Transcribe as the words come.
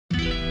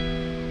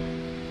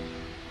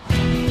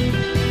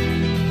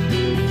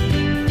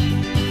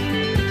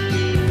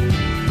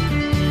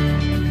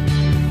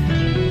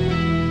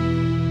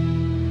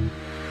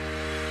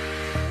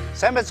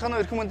Сайн байцгаана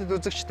уу эрхэм мөндөд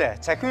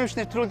үзэгчдээ. Цахим Эмч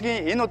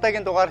нэвтрүүлгийн энэ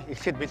удаагийн дугаар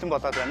эхлэхэд бэлэн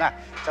болоод байна.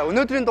 За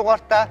өнөөдрийн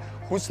дугаартаа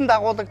хүнсэнд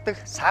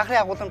агуулагддаг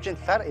сахарын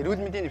агууламжийн талаар эрүүл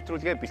мэндийн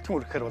нэвтрүүлгээ бэлтгэн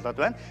өргөхөр болоод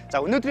байна. За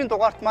өнөөдрийн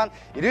дугаарт маань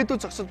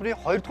ирээдүйн зохицуулбарын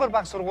 2 дугаар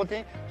баг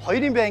сургуулийн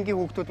 2-ын б ангийн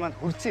хүүхдүүд маань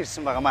хүрэлцэн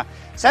ирсэн байгаамаа.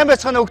 Сайн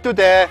байцгаана хүүхдүүд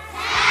ээ.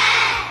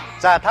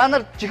 За та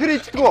нар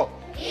жихэр иддэг үү?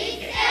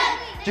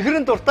 Иддэг.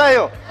 Жихрэн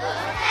дуртай юу?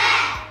 Дуртай.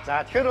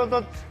 За тэгэхээр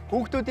бол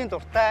хүүхдүүдийн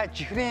дуртай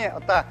жихрийн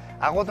одоо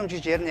агууламж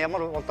гэж ярина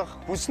ямар болох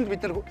хүнсэнд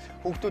бид нар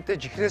хүүхдүүдэд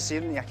жихрээс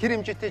ер нь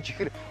хэр хэмжээтэй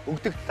жихэр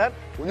өгдөг талаар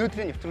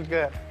өнөөдрийн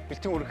нэвтрүүлгээ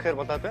бэлтгэн өргөхээр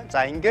болоод байна.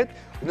 За ингээд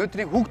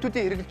өнөөдрийн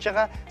хүүхдүүдийн хэрэглэж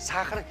байгаа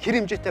сахар хэр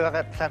хэмжээтэй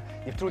байгаа талаар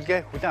нэвтрүүлгээ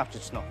хүлээн авч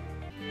үзсэн үү?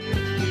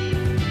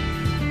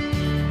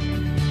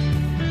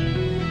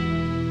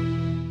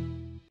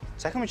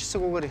 Цахим Эмч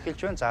хэсгүүгээр эхэлж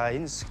байна. За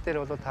энэ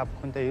хэсгээр бол та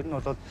бүхэндээ ер нь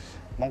бол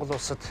Монгол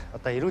улсад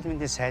одоо эрүүл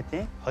мэндийн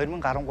сайдын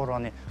 2013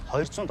 оны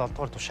 207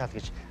 дугаар тушаал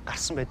гэж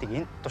гарсан байдаг.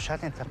 Энэ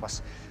тушаалын талаар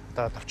бас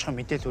одоо товчхон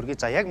мэдээлэл өргөе.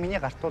 За яг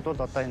миний гарт бол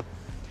одоо энэ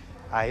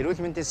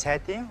эрүүл мэндийн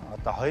сайдын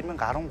одоо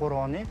 2013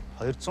 оны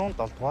 207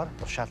 дугаар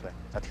тушаал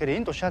байна. За тэгэхээр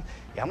энэ тушаал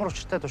ямар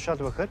учиртай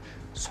тушаал вэ гэхээр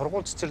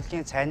сургууль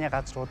цэцэрлэгийн цайны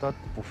газруудад,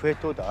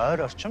 буфетууд,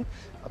 ойр орчимд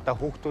одоо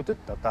хүүхдүүдэд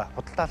одоо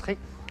худалдаалахыг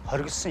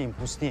хоригдсан юм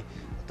хүнсний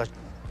одоо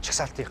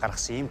чагсаалтыг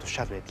гаргасан ийм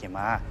тушаал байдаг юм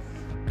аа.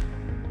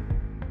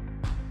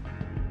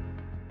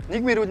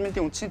 Нийгмийн эрүүл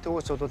мэндийн үндэсний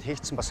төвөөс бол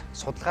хийгдсэн бас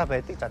судалгаа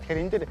байдаг. За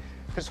тэгэхээр энэ дээр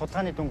тэр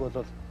судалгааны дүнг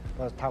бол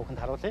та бүхэнд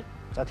харуулъя.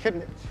 За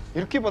тэгэхээр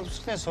ерөнхий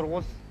боловсролын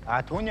сургууль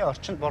түүний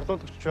орчинд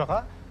борлуулагдж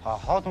байгаа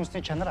хоол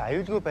хүнсний чанар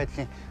аюулгүй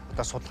байдлын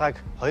одоо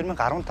судалгааг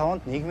 2015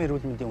 онд нийгмийн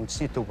эрүүл мэндийн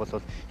үндэсний төв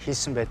бол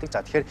хийсэн байдаг.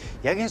 За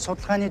тэгэхээр яг энэ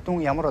судалгааны дүн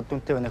ямар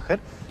дүнтэй вэ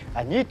гэхээр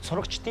нийт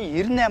сурагчдын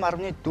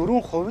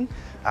 98.4% нь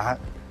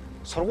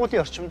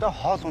сургуулийн орчимдоо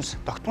хоол хүнс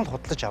тогтмол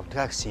худалдаж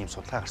авдаг гэсэн ийм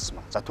судалгаа гарсан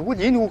байна. За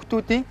тэгвэл энэ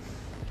хүүхдүүдийн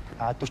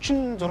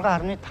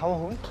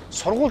 46.5% нь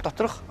сургууль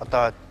доторх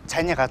одоо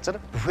цайны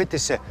газар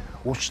буфетээс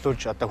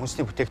үйлчлүүлж одоо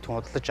хүнсний бүтээгдэхүүн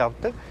худалдаж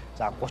авдаг.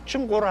 За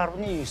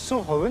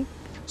 33.9% нь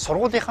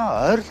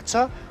сургуулийнхаа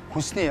ойролцоо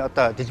хүнсний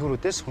одоо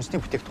дэлгүүрүүдээс хүнсний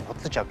бүтээгдэхүүн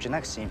худалдаж авч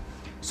байна гэсэн ийм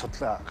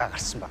судалгаа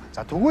гарсан байна.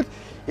 За тэгвэл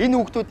энэ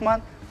хүүхдүүд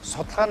маань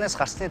судалгаанаас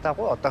гарсны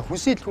дагуу одоо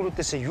хүнсний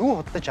дэлгүүрүүдээс юу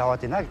худалдаж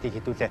аваад байна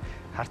гэдгийг хэдүүлээ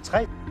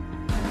харцгаая.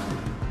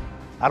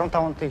 15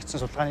 онд хийгдсэн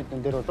судалгааны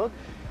дүн дээр бол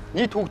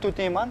нийт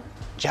хүүхдүүдийн маань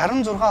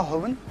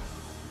 66% нь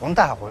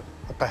ундаа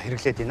одоо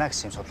хэрэглээд байна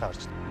гэсэн судалгаа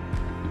гарч байна.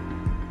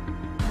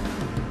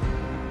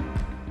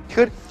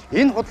 Тэгэхээр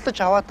энэ худалдаж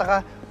аваад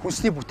байгаа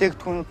хүнсний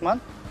бүтээгдэхүүнүүд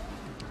маань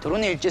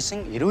түрүүний хэлжсэн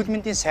эрүүл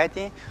мэндийн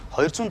сайдын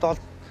 207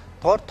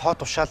 дугаар тоо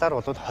тушаалаар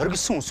бол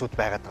хоригдсон хүнсүүд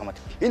байгаад байгаа юм.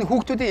 Энэ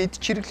хүүхдүүдийн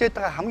идэж хэрэглээд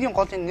байгаа хамгийн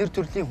гол нэр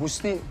төрлийн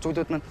хүнсний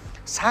зүйлүүд маань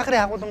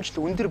сахарын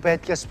агуулмжлал өндөр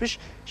байдлаас биш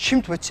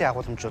шимт бодисын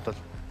агуулмжууд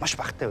бол маш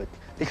багатай байдаг.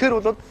 Тэгэхээр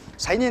бол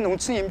саяны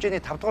үндсэн хэмжээний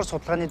 5 дугаар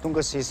судалгааны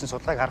дүнгээс хийсэн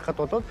судалгааг харахад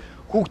бол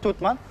хүүхдүүд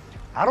маань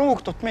 10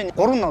 хүүхд тутмын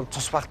 3 нь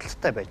цус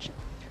багталттай байж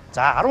байна.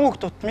 За 10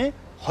 хүүхд тутмын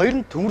 2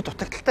 нь төмөр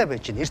дутагдaltaй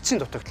байж байна. Эрцийн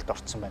дутагдалд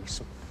орсон байна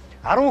гэсэн.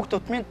 10 хүүхд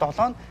тутмын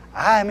 7 нь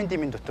А амин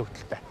дэмийн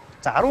дутагдaltaй.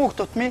 За 10 хүүхд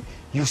тутмын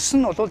 9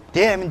 нь бол Д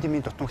амин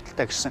дэмийн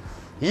дутагдaltaй гэсэн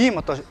ийм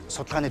одоо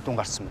судалгааны дүн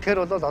гарсан.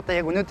 Тэгэхээр бол одоо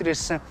яг өнөөдөр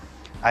ирсэн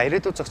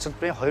ирээдүйн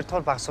зохицуулбарын 2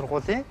 дугаар баг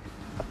сургуулийн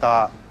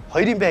одоо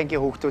 2-ын б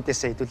ангийн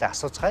хүүхдүүдээс хэдүүлээ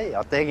асууцгаая.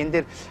 Одоо яг энэ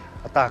дээр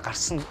одоо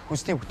гарсан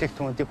хүнсний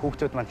бүтээгдэхүүнүүдийг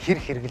хүүхдүүд маань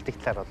хэр хэрэгэлдэг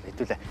талаар бол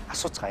хэдүүлээ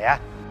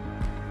асууцгаая.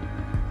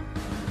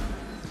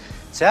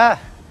 За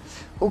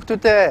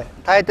хүүхдүүдээ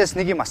та хэдээс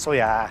нэг юм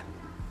асууя.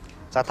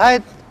 За та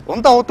хэд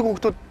ундаа уудаг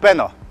хүүхдүүд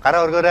байна уу?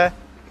 Гараа өргөөрэй.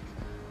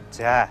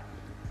 За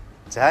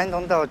энэ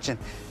ундаа ууж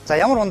байна. За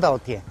ямар ундаа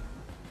уудаг юм?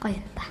 Гоё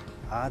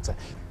ундаа.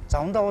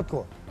 За ундаа уудаг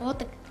уу?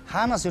 Уудаг.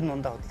 Хаанаас ер нь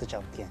ундаа худалдаж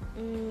авдаг юм?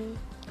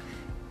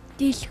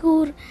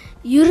 Дэлгүүр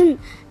ер нь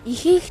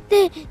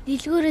ихэнхдээ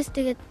дэлгүүрээс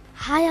тэгээд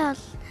хаяа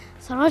бол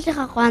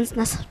сургуулийнхаа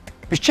гуанзнаас авдаг.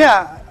 Бичээ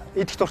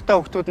идэх дуртай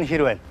хүүхдүүд нь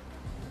хэр байна?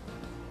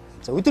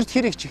 За өдөрт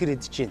хэр их чихэр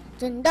идэж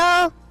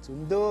байна?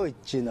 Зөндөө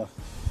идэж байна.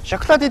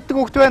 Шоколад иддэг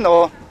хүүхд байна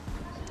уу?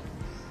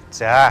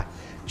 За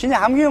чиний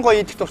хамгийн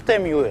гоё идэх дуртай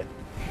юм юу вэ?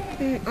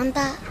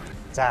 Ундаа.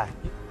 За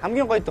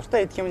хамгийн гоё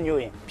дуртай идэх юм нь юу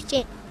юм?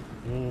 Бичээ.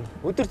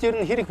 Өдөрт ер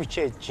нь хэр их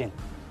бичээ идэж байна?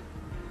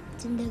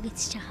 Зөндөө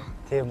идэж байгаа.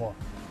 Тийм үү.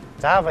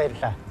 За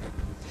баярлалаа.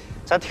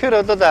 За тэгэхээр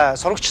бол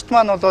сурагчид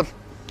маань бол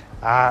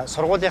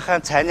сургуулийнхаа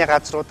цайны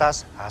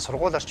газруудаас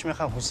сургууль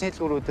орчмынхаа хүнсний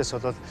дэлгүүрүүдээс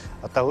бол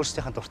одоо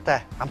өөрсдийнхээ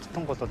дуртай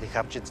амттан бол их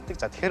авч иддэг.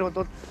 За тэгэхээр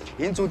бол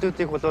энэ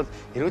зүйлүүдийг бол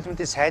эрүүл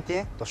мэндийн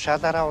сайдын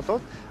тушаалаараа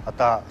бол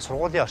одоо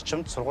сургуулийн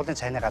орчимд сургуулийн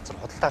цайны газар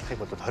худалдаалахыг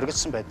бол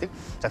хоригдсан байдаг.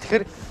 За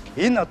тэгэхээр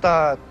энэ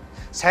одоо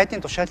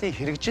сайдын тушаалын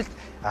хэрэгжилт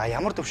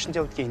ямар төвшөнд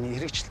явдгийг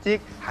энэ хэрэгжилтийг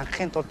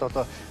хангахын тулд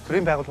одоо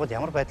төрийн байгууллагууд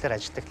ямар байдлаар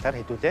ажилладаг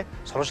талаар хэдүүлээ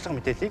сурвалжлага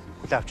мэдээллийг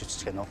хүлээн авч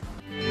үзэх гэнэ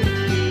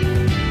үү.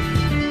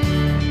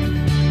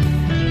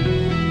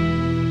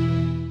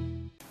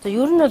 За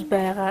ер нь бол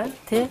байгаа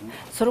тий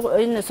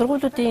энэ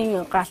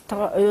сургуулиудын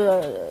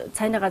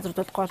цайны газрууд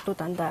бол голдуу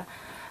дандаа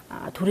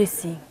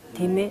түрээсийн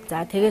тийм ээ.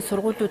 За тэгээд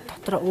сургуулиуд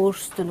дотор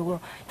өөрсдөө нөгөө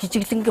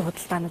жижиглэнгийн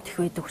худалдаанууд их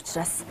байдаг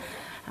учраас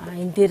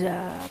энэ дээр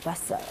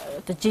бас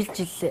одоо жил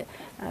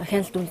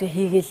хяналт үлдээ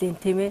хийгээл юм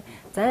тийм ээ.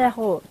 За яг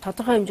хуу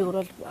тодорхой хэмжээгээр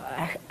бол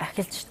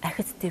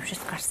ахиц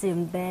дэвшилт гарсан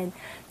юм байна.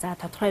 За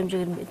тодорхой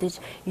хэмжээгээр мэдээж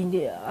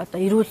энэ одоо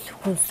эрүүл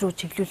хүнс рүү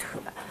чиглүүлэх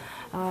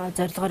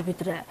зорилгоор бид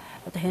нар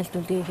одоо хяналт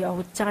үлдээг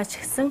явуулж байгаа ч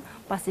гэсэн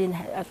бас энэ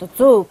одоо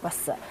 100 бас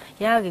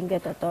яг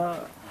ингээд одоо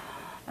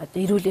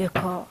эрүүл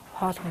эко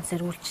хоол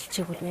хүнсээр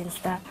үйлчилчихээг бол байна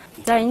л да.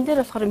 За энэ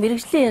дээр болохоор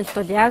мэрэгжлийн хяналт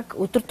бол яг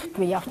өдөр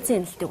тутмын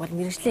явцын хяналтыг бол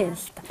мэрэгжлийн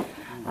хяналт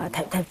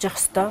тавьж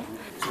явах ёстой.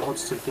 Сургууль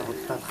цэцэрлэгийн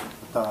худалдаалах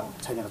одоо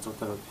цайны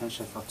газруудаар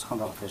хяншилгал зохион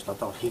байгуулалт хийж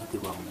одоогор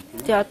хийгдэг байна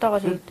тийм. Тий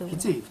одоогор хийгдэг.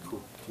 Хизээ хийгдэх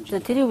үү? За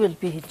тэрийг бол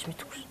би хэлж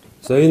мэдэхгүй шүү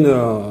дээ. За энэ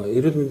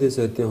эрүүл мэндийн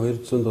сайдын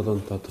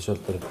 207 тоо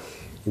тушаалдар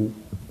энэ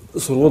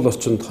сургууль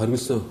орчинд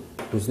хоригдсон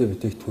хүнсний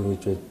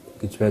бүтээгдэхүүн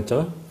гэж байж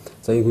байгаа.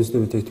 За энэ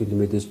хүнсний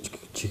бүтээгдэхүүн мэдээж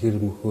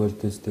чихэр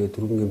мөхөөлдөс тэгээ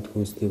түргэн гэмт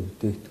хүнсний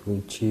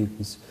бүтээгдэхүүн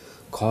чипс,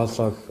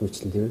 кола гэх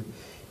мэт тийм.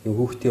 Энэ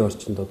хүүхдийн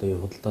орчинд одоо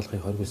энэ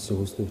худалдаалахын хоригдсон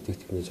хүнсний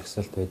бүтээгдэхүүний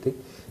жагсаалт байдаг.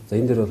 За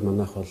энэ дээр бол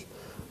манайх бол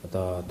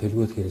одоо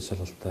төлгөөд хянах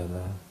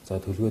шалгалтаараа за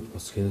төлгөөд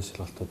бус хянах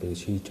шалгалтуудыг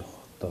шийдэж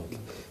авахдаа бол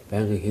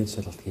байнгын хянах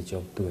шалгалт хийж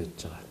явдаг байж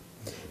байгаа.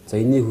 За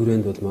энэний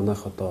хүрээнд бол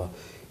манайх одоо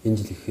энэ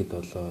жил ихэд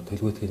бол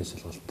төлгөөд хянах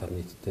шалгалтаар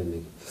нийтдээ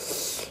нэг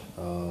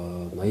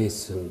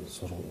 89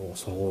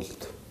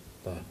 сургуульд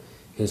одоо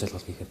хянах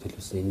шалгалт хийхээр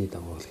төлөвлөсөн энэний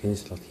дагуу бол хянах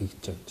шалгалт хийж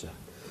явж байгаа.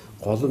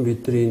 Гол нь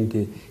бидний энд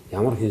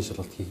ямар хянах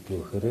шалгалт хийгдэх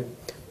вэ гэхээр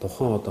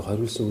тухайн одоо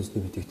хоригдсон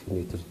хүнсний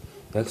бүтээгдэхүүний төр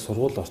яг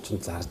сургууль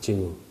орчинд зарж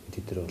ийн үү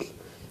гэдэг дээр бол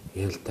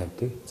хяналт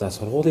тавьдаг. За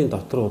сургуулийн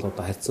дотор бол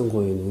одоо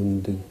харьцангуй энэ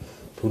өндөг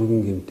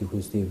түргэн гэмтэх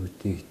хүнсний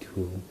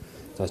бүтээгдэхүүн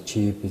за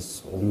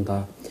чипс,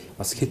 ундаа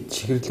бас хэд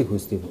чихэрлэг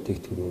хүнсний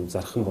бүтээгдэхүүн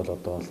зархан бол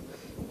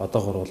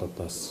одоогор бол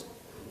одоо бас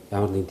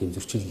ямар нэг тийм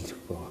зөрчил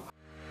ирэхгүй байна.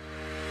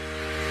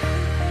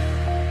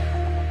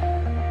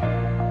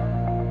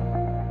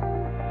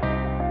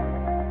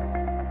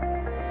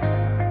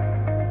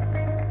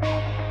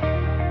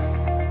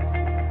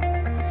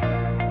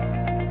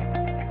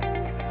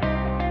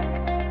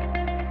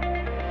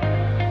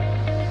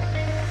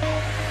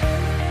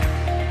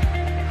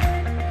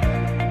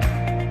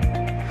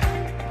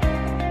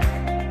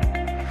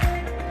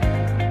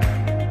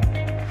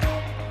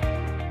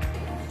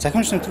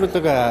 Цахим Эмч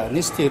нэвтрүүлэг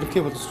нийслэлийн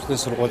ерөнхий боловсролын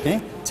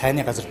сургуулийн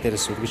цайны газар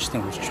дээрээс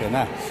үргэлжлэн хурж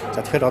байна.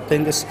 За тэгэхээр одоо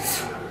эндээс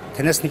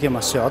танаас нэг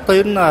юм асууя. Одоо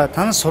ер нь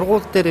танай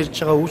сургууль дээр ирж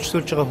байгаа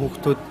үйлчлүүлж байгаа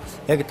хүүхдүүд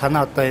яг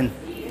танай одоо энэ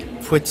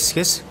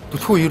фэтисгээс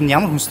түлхүү ер нь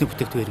ямар хүнсний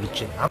бүтээгдэхүүн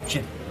хэрэгжиж байна? Авч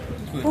байна.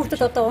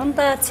 Хүүхдүүд одоо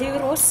ундаа,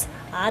 цэвэр ус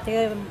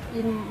тэгээ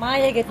энэ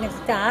мая гэдэг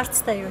нэг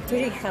арцтай юу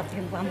тэрийг их авдаг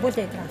юм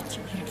бамбулаа дээр авч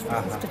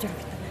хэрэглэдэг.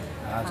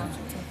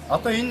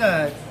 Одоо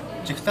энэ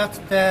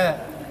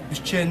жиглааттай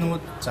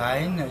бичээнүүд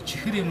за энэ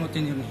чихэр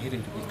юмнуудын ер нь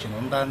хэрэг гэж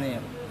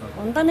байна.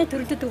 Ундааны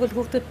төрлөдөг бол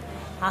хүүхдүүд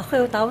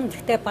авахын үед авна.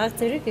 Гэхдээ баг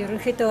зэрэг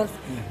ерөнхийдөө бол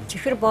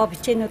чихэр боо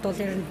бичээнүүд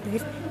бол ер нь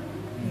тэгэл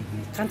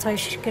ганц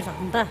хоёр ширхэг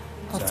авна да.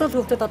 Голцол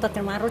хүүхдүүд одоо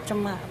тэр марууч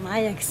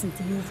мая гэсэн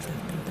тийм юм л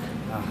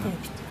авдаг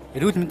да.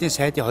 Эрүүл мэндийн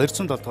сайдын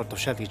 207 дугаар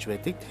тушаал гэж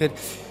байдаг. Тэгэхээр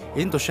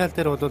энэ тушаал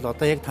дээр бол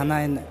одоо яг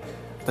танаа энэ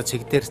одоо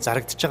цэг дээр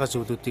зарагдж байгаа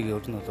зүйлүүдийг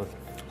ер нь бол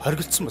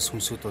хоригдсон бас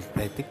хүнсүүд бол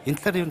байдаг. Энэ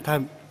талаар ер нь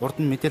та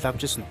урд нь мэдээлэл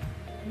авч ирсэн үү?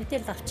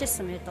 Мэдээлэл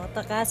авчихсан мэд.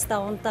 Одоо газта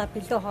ундаа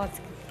бэлэн хоол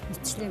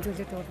мэтчлийн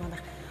зүйлүүд бол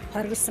манайх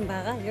хоригдсан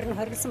байгаа. Ер нь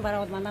хоригдсан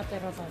бараа бол манай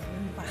дээр бол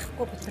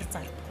багхгүй бүтэр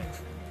зардаггүй.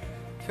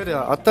 Тэгэхээр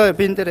одоо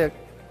би энэ дээр яг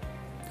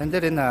тань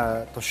дээр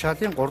энэ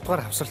тушаалын 3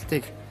 дугаар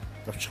хавсралтыг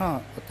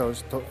явчихсан. Одоо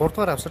 3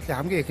 дугаар хавсралтын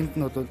хамгийн эхэнд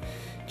нь бол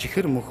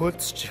чихэр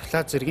мөхөөлдөс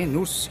чихлаа зэргийн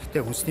нүүрс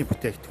хэсэгтэй хүнсний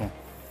бүтээгдэхүүн.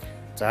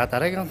 За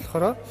дараагийн нь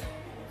болохоор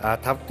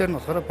 5 дээр нь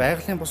болохоор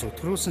байгалийн бус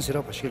өтгөрүүлсэн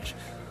сироп ашиглаж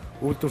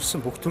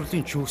үйлдвэрлэсэн бүх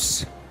төрлийн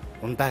жуус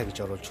ундаа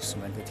гэж оруулж гисэн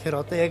байна. Тэгэхээр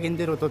одоо яг энэ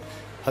дээр бол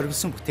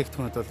хоригдсон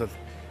бүтээгдэхүүнүүд бол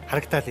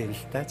харагтаал юм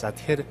л та. За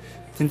тэгэхээр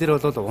тэн дээр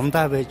бол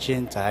ундаа байж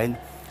гин. За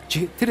энэ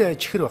тэр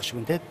чихэр багш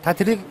гүн те. Та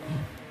тэрийг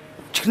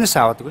чихнээс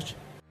аваад өгөөч.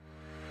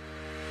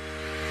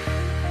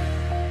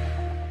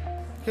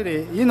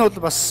 Тэгэхээр энэ бол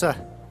бас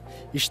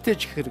иштэй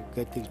чихэр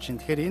гэдэг чинь.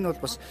 Тэгэхээр энэ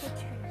бол бас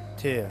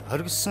тий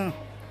хоригдсон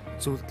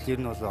зүйлд ер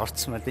нь бол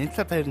орцсон байна. Энэ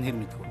талаар та ер нь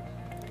хэр мэдэх вэ?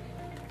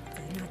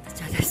 Энэ одоо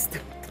чалаас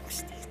мэдгүй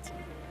шүү дээ.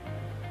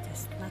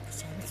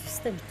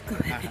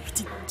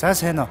 За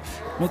сайн уу.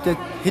 Мэдээ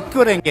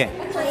хэдгээр анги?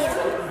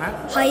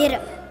 2.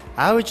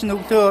 Аав чинь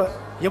өглөө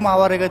юм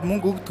аваарай гэд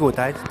мөнгө өгдөг үү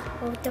та?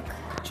 Өгдөг.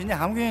 Чиний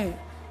хамгийн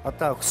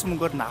одоо өгсөн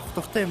мөнгөөр нь авах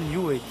дуртай юм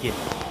юу вэ гэх?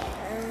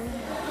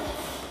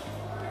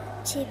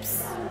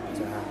 Чипс.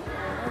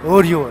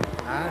 Өөр юу вэ?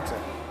 За.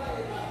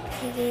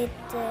 Тэгээд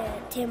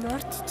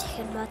теморт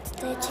чихэр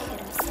модтой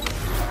чихэр ус.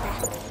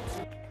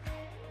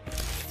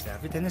 За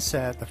би танаас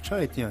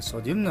давчгаа хэдийн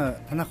асууд. Ер нь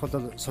танах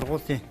бол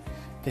сургуулийн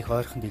их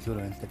ойрхон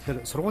дэлгүүр байна л да.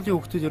 Тэгэхээр сургуулийн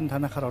хүүхдүүд ер нь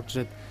танахаар орж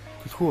ирээд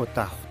түлхүү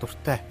удаа авах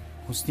дуртай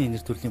хүнсний энер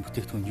төрлийн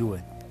бүтээгдэхүүн юу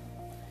вэ?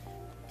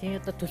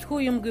 Тэгээд одоо түлхүү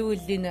юм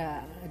гэвэл энэ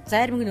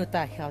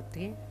зайрмагнуудаа их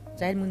авдаг.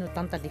 Зайрмагнууд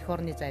дандаа их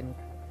орны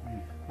зайрмаг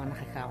манайх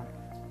их аавна.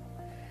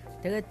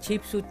 Тэгээд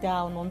чипсүүдээ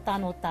аавна,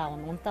 ундаануудаа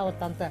аавна. Ундаа бол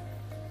дандаа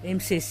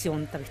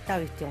МСС-ийн ундаа,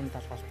 витаминын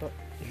ундаа болдог.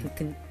 Ихэнх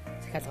нь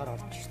захиалгаар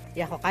орж ирдэг.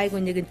 Яг гайгүй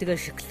нэгэн тэгээ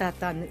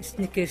шоколадаа,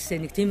 сникерс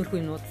нэг тиймэрхүү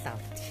юмнууд л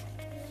авдаг.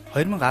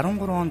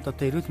 2013 онд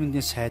одоо эрүүл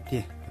мэндийн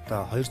сайдын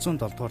одоо 207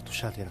 дугаар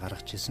тушаалыг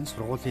гаргаж ирсэн.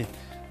 Сургуулийн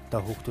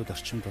одоо хүүхдүүд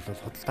орчимд бол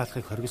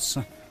худалдаалахыг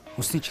хоригдсан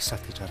хүнсний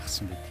чагсаалт гэж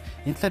гаргасан байдаг.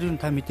 Энэ талаар юу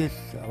та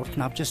мэдээлэл урд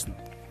нь авч ирсэн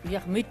үү?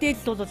 Яг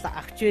мэдээлэл бол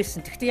авч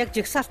байсан. Гэхдээ яг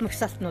жигсаалт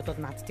нь бол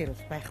над дээр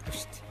бол байхгүй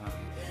шүү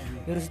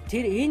дээ. Ерөөс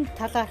тэр энэ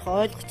талаарх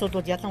ойлголцол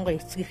бол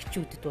ялангуяа эцэг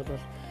эхчүүдэд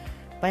бол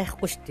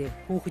байхгүй шүү дээ.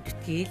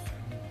 Хүүхдүүдтэй л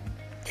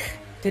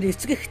тэр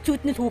эцэг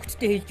эхчүүд нь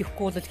хүүхдтэй хэлж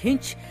өгөхгүй бол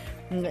хинч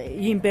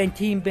ийм байна,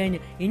 тийм байна,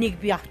 энийг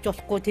би авч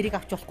болохгүй, тэрийг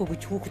авч болохгүй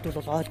гэж хүүхэд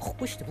бол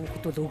ойлгохгүй шүү дээ.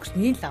 Хүүхэд бол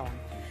өгснийг л авна.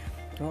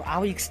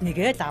 Авъя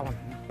гэснийгээ л авна.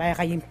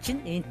 Бага юм чинь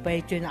энд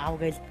байж гэн ав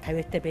гээл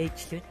тавиатай байж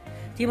л байна.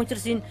 Тийм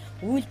учраас энэ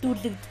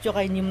үйлдвэрлэгдэж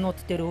байгаа энэ юмнууд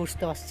дээр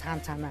өөртөө бас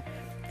цаана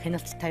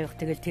хяналт тавих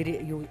тэгэл тэр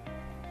юу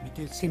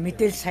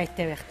мэдээлэл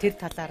сайтай байх тэр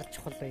талаар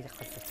чухал байх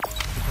болов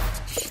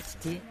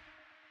тий.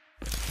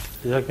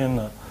 Яг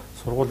энэ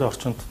сургуулийн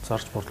орчинд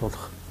зарж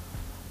борлуулах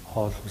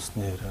хоол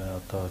хүнсний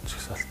одоо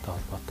чагсаалттай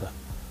холбоотой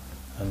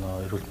энэ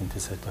эрүүл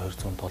мэндийн сайдын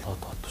 207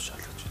 доод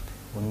тушаал гэж байна.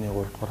 Үнэний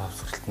 3 дугаар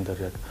хавсгалтын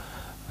дээр яг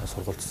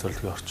сургууль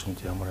цэцэрлэгийн орчинд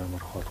ямар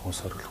хоол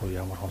хүнс оргилох уу,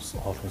 ямар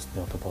хоол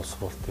хүнсний одоо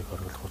боловсруулалтыг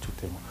оргилох уу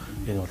гэдэг юм.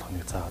 Энэ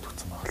болгоныг заагаад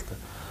өгсөн байгаа л та.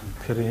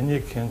 Тэгэхээр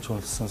энийг хянж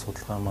үнэлсэн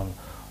судалгаа маань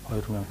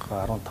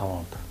 2015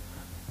 онд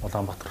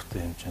Улаанбаатартай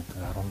хэмжээнд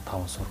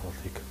 15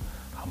 сургуулийг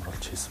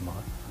хамруулж хийсэн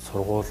байгаа.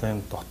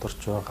 Сургуулийн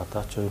доторч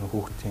гадаач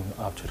хүүхдийн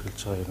авч хэрглэж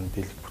байгаа ер нь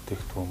дэлгэх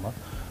бүтээгдэхүүн маань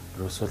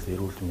ерөөсөө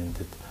эрүүл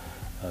мэндэд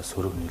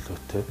сөрөг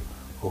нөлөөтэй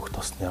өөх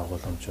тосны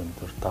агуулмж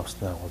өндөр,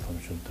 давсны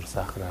агуулмж өндөр,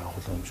 сахарын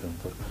агуулмж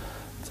өндөр.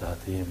 За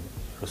тийм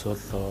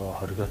ерөөсөө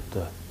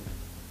хориготой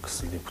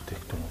гэсэн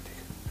бүтээгдэхүүнүүдийг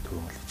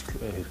төвөмөлж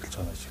хэрэглэж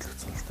байгаа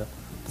ажиглагдсан л та.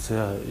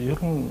 За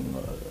ер нь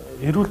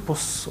эрүүл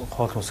бус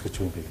хоол хүнс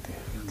гэж юу юм бэ гэдэг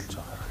хэрэглэж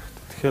байгаа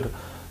хэрэгтэй. Тэгэхээр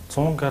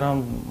 100 г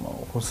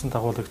хүнсэнд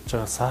агуулгаж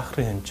байгаа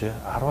сахарын хэмжээ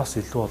 10-аас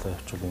илүү болоо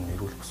явуул энэ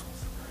эрүүл бус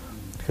хүнс.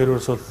 Тэгэхээр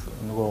ерөөсөө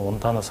нөгөө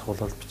ундаанаас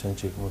агуулаад бичэн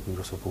чигмүүд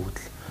ерөөсөө бүгд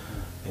л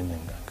энэ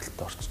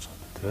ангилалд орчиж байгаа.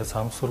 Тэгээд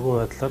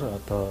самсургүй байдлаар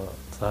одоо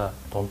за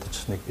дундаж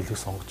нэг бэлэг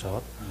сонгож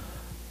аваад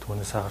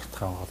түүний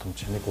сахартай агуулмж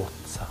нэг уут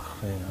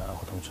сахарын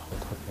агуулмж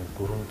авахад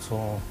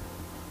 410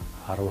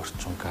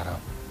 орчим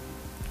грамм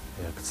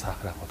яг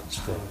сахар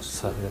агуулмжтай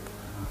яг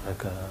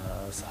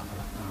сахар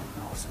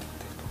агуулсан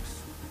бүтээгдэхүүн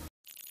гэсэн.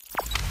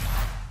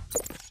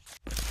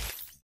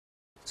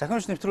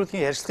 Цахим Эмч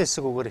нэвтрүүлгийн ярилцлагын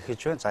хэсэг үгээр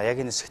эхэлж байна. За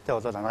яг энэ хэсэгтээ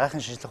бол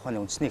анагаахын шинжилгээ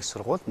ухааны үндэсний их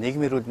сургууль,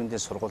 нийгмийн эрүүл мэндийн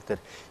сургууль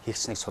дээр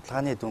хийгдсэн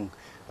судалгааны дүн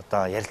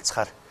одоо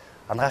ярилцахаар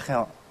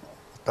анагаахын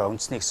одоо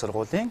үндэсний их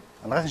сургуулийн,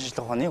 анагаахын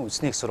шинжилгээ ухааны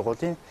үндэсний их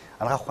сургуулийн,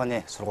 анагаах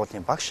ухааны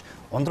сургуулийн багш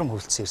ундрам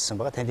хөвлөсөн ирсэн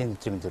байгаа. Таны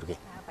өдрийн мэнд хүргэе.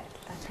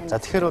 За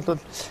тэгэхээр бол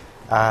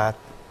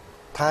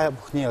та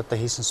бүхний одоо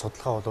хийсэн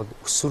судалгаа бол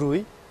өсвөр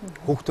үе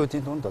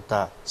хүүхдүүдийн дунд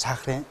одоо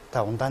сахарын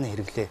та ундааны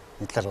хэрэглээ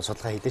энэ талаар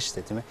судалгаа хийлээ шүү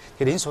дээ, тийм ээ.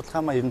 Тэгэхээр энэ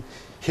судалгаа маань ер нь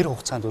хэр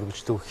хугацаанд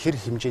үргэлжлэв, хэр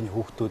хэмжээний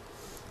хүүхдүүд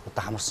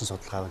одоо хамарсан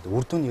судалгаа бол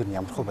үр дүн нь ер нь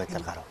ямархуу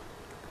байдлаар гарав.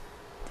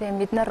 Тийм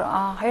бид нэр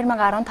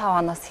 2015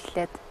 оноос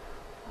эхлээд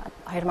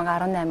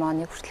 2018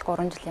 оны хүртэл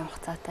 3 жилийн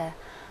хугацаатай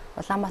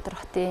Улаанбаатар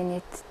хотын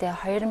нийтдээ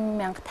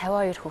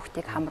 2052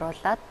 хүүхдийг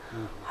хамруулад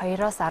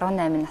 2-оос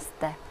 18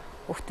 настай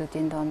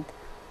хүүхдүүдийн дунд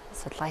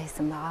судалгаа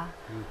хийсэн байгаа.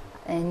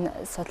 Энэ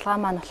судалгаа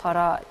маань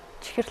болохоор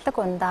чихэрлэг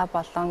ундаа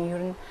болон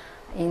ер нь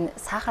энэ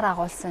сахар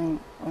агуулсан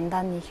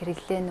ундааны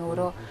хэрэглээ нь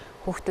өөрөө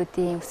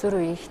хүүхдүүдийн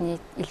өсвөр үеийнхний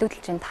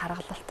илүүдэлжинд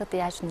харгалалтад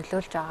яаж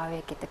нөлөөлж байгаа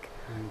вэ гэдэг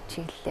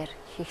чиглэлээр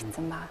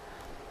хийгдсэн байна.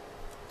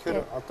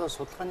 Тэгэхээр одоо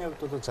судалгааны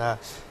хувьд бол за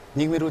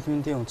нийгмийн эрүүл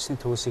мэндийн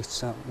үндэсний төвөөс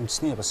хийгдсэн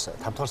үндэсний бас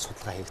 5 дугаар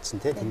судалгаа хийгдсэн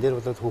тийм. Тэн дээр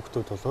бол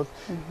хүүхдүүд бол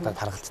одоо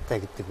харгалттай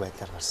гэдэг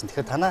байдлаар гарсан.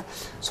 Тэгэхээр танаа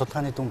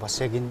судалгааны дүн бас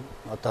яг энэ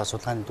одоо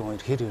судалгааны дүн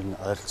хэр ер нь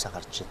ойролцоо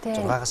гарч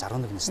байна. 6-аас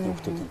 11 насны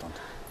хүүхдүүдийн дунд.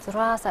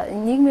 6-аас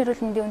нийгмийн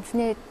эрүүл мэндийн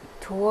үндэсний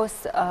төвөөс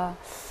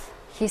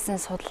хийсэн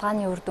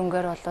судалгааны үр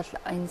дүнгээр бол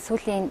энэ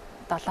сүүлийн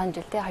 7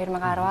 жил те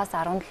 2010-аас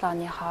 17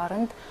 оны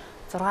хооронд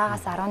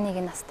 6-аас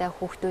 11 настай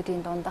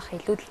хүүхдүүдийн дундах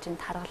илүүдэлжинд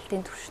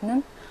харгалтын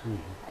түвшин нь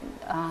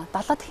 7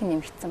 дахин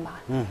нэмэгдсэн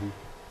байна.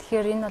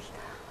 Тэгэхээр энэ бол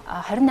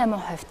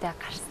 28% тай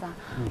гарсан.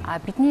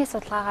 Бидний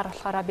судалгаагаар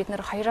болохоор бид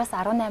нэр 2-аас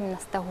 18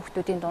 настай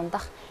хүүхдүүдийн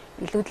дундах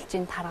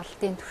илүүдэлжинд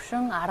харгалтын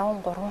түвшин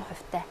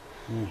 13% тай.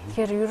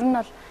 Тэгэхээр ер нь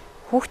бол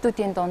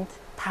хүүхдүүдийн дунд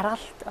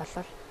таргалт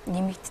бол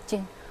нэмэгдэж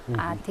байна.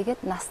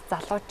 Тэгээд нас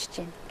залуужж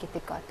байна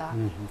гэдэг одоо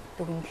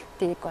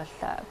дүгнэлтийг бол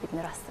бид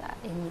нэр бас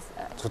энэ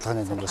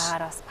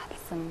судалгаагаар бас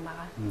баталсан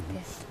байгаа.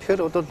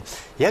 Тэгэхээр бол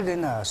яг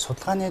энэ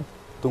судалгааны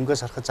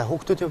дүнгээс харахад за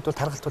хүүхдүүдийн хувьд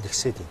бол таргалт бол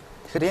ихсээд байна.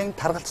 Тэгэхээр яг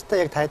таргалттай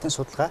яг тайдын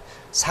судалгаа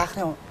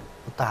сахарын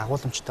одоо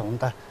агуулмжтай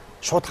ундаа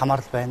шууд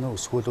хамаарал байна уу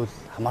эсвэл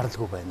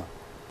хамааралгүй байна уу?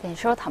 Тийм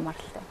шууд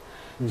хамааралтай.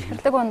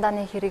 Чихэрлэг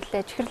ундааны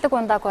хэрэглээ, чихэрлэг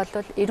ундааг бол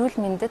эрүүл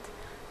мэндэд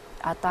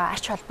одоо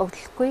арч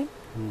холбогдлохгүй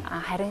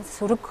харин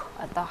сөрөг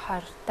одоо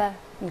хортой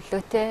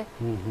нөлөөтэй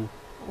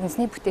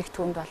үндэсний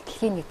бүтээгдэхүүнд бол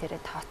дэлхийн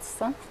нийтээрээ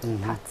тооцдог.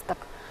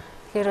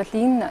 Тэгэхээр бол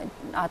энэ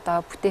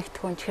одоо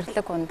бүтээгдэхүүн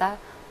чихэрлэг ундаа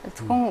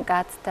зөвхөн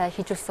газтай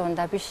хижүүлсэн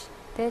ундаа биш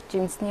тэ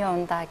жимсний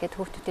ундаа гэдэг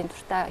хүүхдүүдийн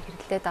дуртай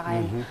хэрэглээд байгаа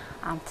энэ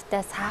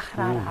амттай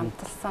сахараар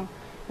амталсан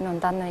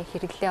ундааны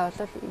хэрэглээ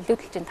бол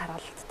илүүдэлжийн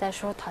тархалттай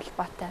шууд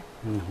холбоотой.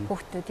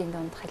 Хүүхдүүдийн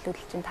дундх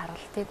илүүдэлжийн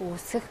тархалтыг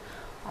үүсгэх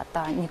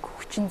одоо нэг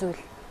хүчин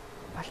зүйл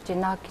болж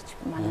байна гэж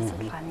манай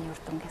судалгааны үр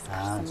дүнгээс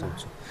гарсан байна.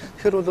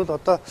 Тэгэхээр бол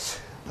одоо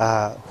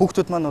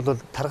хүүхдүүд маань бол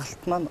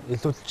тархалт маань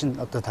илүүдэлжийн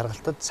одоо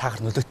тархалтад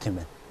сахар нөлөөтэй юм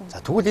байна.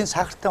 За тэгвэл энэ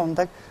сахартай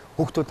ундааг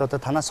хүүхдүүд одоо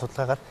танаас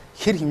судалгаагаар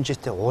хэр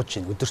хэмжээтэй ууж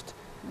ийн өдөрт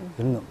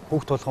ер нь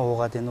хүүхд болгон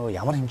уугаад ийн үү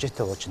ямар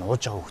хэмжээтэй ууж ийн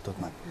ууж байгаа хүүхдүүд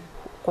маань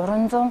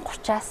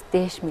 330-аас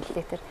дээш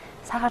миллилитр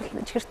сахар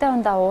чихэртэй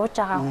ундаа ууж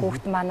байгаа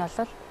хүүхд маань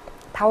бол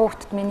 5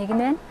 хүүхдэд нэг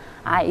нь байна.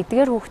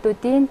 Эдгээр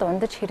хүүхдүүдийн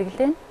дундаж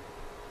хэрэглээ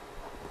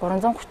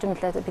 330 мл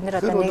бид нэр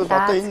одоо нэг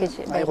лаац гэж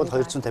айгуул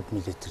 250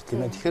 мл тийм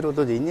ээ. Тэгэхээр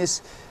бол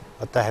энэс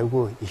одоо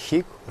хавьгүй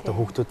ихийг одоо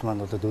хүүхдүүд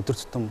маань бол өдөр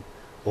тутам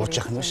ууж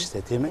явах нь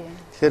шүү дээ тийм ээ.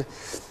 Тэгэхээр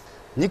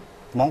нэг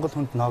Монгол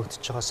хүнд ноогдож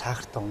байгаа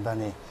сахартай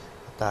ундааны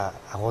одоо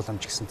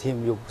агуулмж гэсэн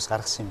тийм юу бас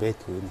гаргасан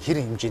байдгүй.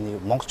 Хэр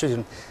хэмжээний монголчууд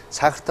ер нь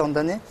сахартай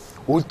ундааны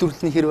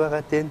үйлдвэрлэл нь хэр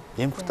байгаад байна?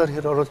 Импортоор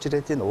хэр оруулж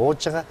ирээд байна?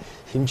 Ууж байгаа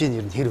хэмжээ нь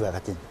ер нь хэр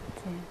байгаад байна?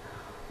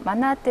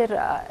 Манай дээр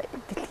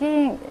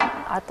дэлхийн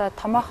одоо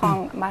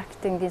томоохон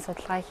маркетингийн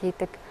судалгаа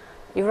хийдэг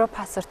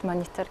Европассорт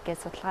монитор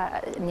гэж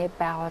судалгааны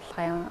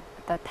байгууллагын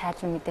одоо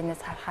тайлбар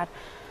мэдээнээс харахаар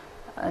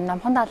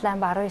Намхан далайн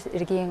баруун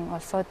эргийн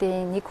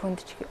улсуудын нэг хүнд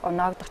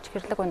оноогдох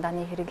чихэрлэг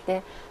ундааны хэрэглээ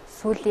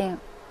сүүлийн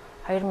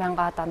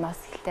 2000-аад оноос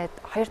эхлээд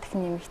 2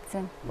 дахин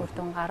нэмэгдсэн үр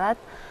дүн гараад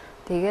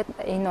тэгээд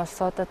энэ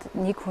улсуудад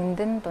нэг хүнд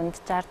нь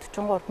дунджаар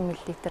 43 мл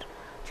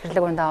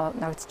чихэрлэг ундаа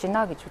ногдож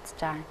байна гэж үзэж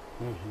байгаа.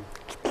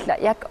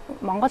 Гэтэл яг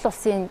Монгол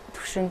улсын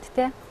түвшинд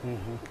те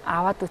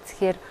аваад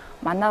үзэхээр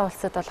манай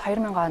улсад бол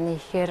 2000 оны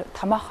ихээр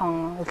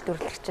томоохон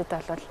үйлдвэрлэгчид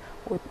бол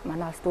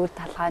манай улсад үйл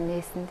талхаа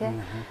нээсэн те.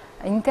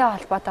 Энэтэй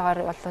холбоотойгоор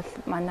бол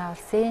манай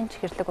улсын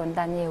чихэрлэг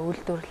ундааны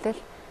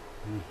үйлдвэрлэл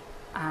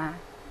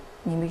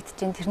нэмэгдэж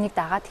байна. Тэрнийг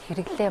дагаад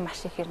хэрэглээ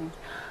маш их ирнэ.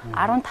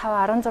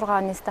 15-16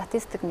 оны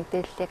статистик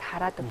мэдээллийг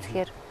хараад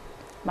үзэхээр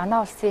манай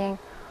улсын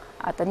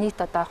одоо нийт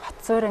одоо хот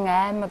суурин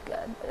аймаг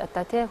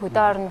одоо тий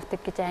хөдөө орон нутаг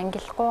гэж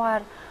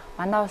ангиллахгүйгээр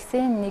манай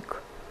улсын нэг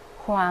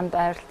хүн амд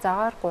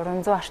ойролцоогоор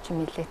 300 орчим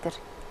миллилитр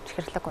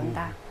чихэрлэг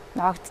ундаа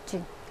ногдож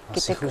байна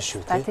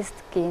гэдэг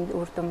статистикийн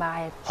үр дүн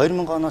байгаа.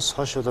 2000 оноос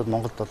хойш бол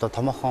Монголд одоо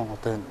томоохон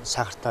одоо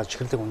сахартай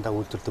чихэрлэг ундаа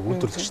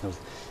үйлдвэрлэгч нь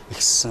бол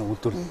ихссэн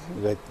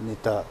үйлдвэрлэгээд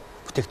нийтээ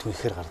бүтээгдэхүүн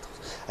ихээр гардаг.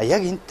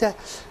 Яг энэтэй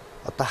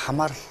одоо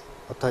хамаарал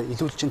одоо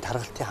илүүлжийн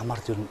тархалтын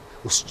хамаарал ер нь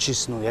өсөж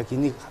ийсэн үү? Яг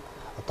энийг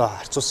одоо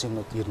харьцуулсан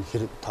юмнууд ер нь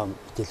хэр тоо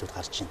мэдээлэлүүд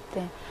гарч байна.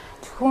 Тийм.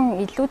 Зөвхөн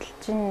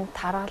илүүдэлжийн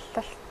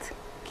тархалт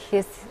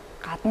гэхээс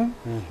гадна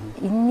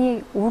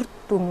энэний үр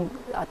дүн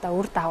одоо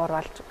үр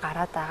дагавар болж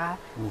гараад байгаа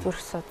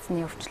зүрх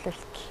судасны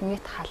өвчлөлт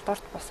гэмэт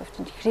халдварт бус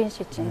өвчин чихрийн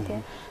шижин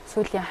тийм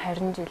сүүлийн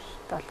 20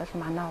 жилд бол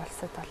манай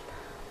улсад бол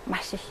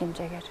маш их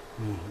хэмжээгээр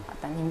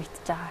одоо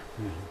нэмэгдэж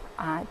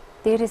байгаа.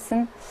 Дээрээс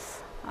нь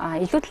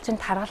илүүдэлжийн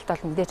тархалт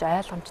бол мэдээж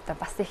ойлгомжтой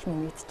бас их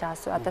нэмэгдэж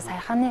байгаа. Одоо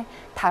саяханы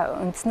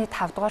үндэсний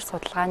 5 дугаар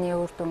судалгааны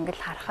үр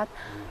дүнгээл харахад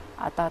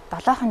одоо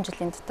 7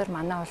 жилийн дотор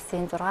манай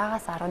улсын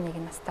 6-аас 11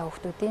 настай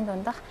хүүхдүүдийн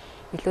дундах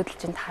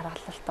илүүдэлжийн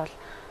тархалт бол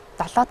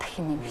 7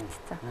 дахин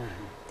нэмэгдсэн.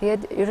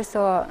 Тэгээд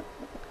ерөөсөө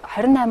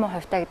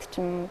 28% таа гэдэг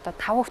чинь одоо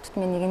 5 хүүхдүүд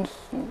минь нэг нь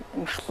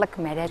махлаг,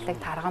 мариалаг,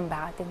 тарган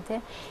байгаад байна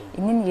тийм.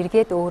 Энэ нь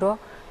эргээд өөрөө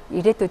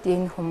ирээдүйд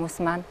энэ хүмүүс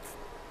маань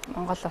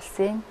Монгол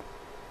улсын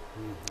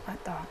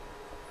одоо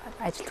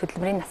ажил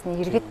хөдөлмөрийн насны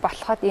иргэд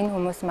болоход энэ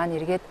хүмүүс маань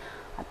эргээд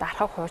одоо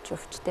архаг хууч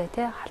өвчтэй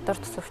тий халдвар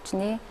тус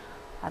өвчний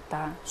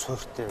одоо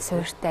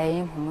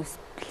суурьтай ийм хүмүүс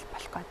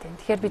болох гэдэг.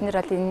 Тэгэхээр бид нэр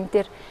бол энэ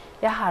дээр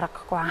яхаа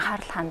аргагүй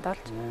анхаарал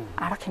хандуулж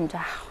арга хэмжээ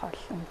авах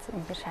бол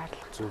үнэхээр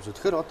шаардлага. Зөв.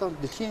 Тэгэхээр одоо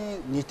дэлхийн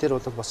нийтээр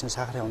бол бас энэ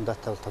сахарын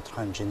ундаатай бол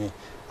тодорхой хэмжээний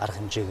арга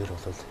хэмжээгээр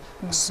бол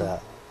бас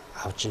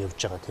авч явж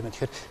байгаа тийм ээ.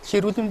 Тэгэхээр дэлхийн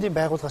эрүүл мэндийн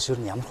байгууллагаас ер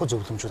нь ямар хөө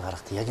зөвлөмжүүд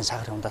гаргадаг яг энэ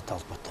сахарын ундаатай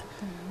холбоотой.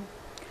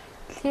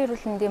 Дэлхийн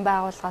эрүүл мэндийн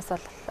байгууллагаас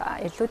бол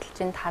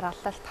илүүдэлжийн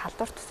тархалт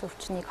халдвар тус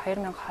өвчнийг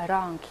 2020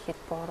 он гэхэд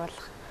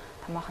бууруулах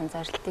томоохон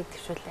зорилтыг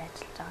төвшүүлж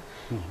ажиллаж байгаа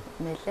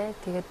нэлээ.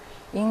 Тэгээд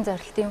энэ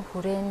зорилтын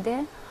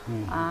хүрээндээ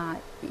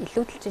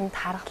илүүдэлжийн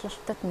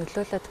тархалтад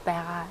нөлөөлөд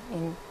байгаа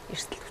энэ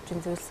эрсдэл хүчин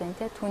зүйлсэн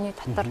тий түүний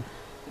дотор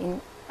энэ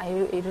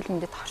эрүүл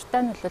мэндэд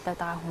хортой нөлөөлөд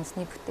байгаа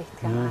хүнсний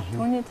бүтээгдэхүүн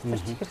түүний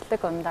дотор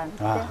чихэрлэг ундаа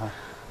тий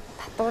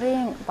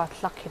татварын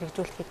бодлого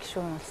хэрэгжүүлэхийг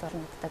гишүүн улс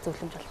орнуудад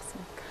зөвлөмж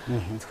олгосон.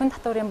 Зөвхөн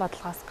татварын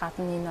бодлогоос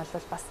гадна энэ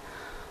бол бас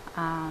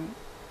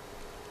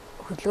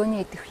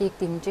хөдөлгөөний идэвхийг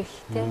дэмжих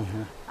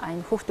тийм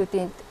энэ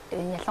хүүхдүүдийн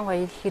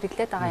ялангуяа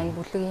хэрэглээд байгаа энэ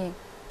бүлгийн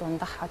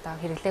дундах одоо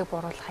хэрэглээг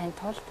бууруулахын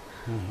тулд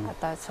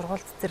одоо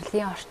сургууль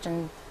цэцэрлэгийн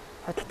орчинд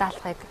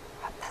худалдаалахыг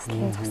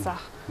таслан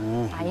зогсоох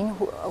энэ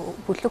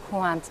бүлэг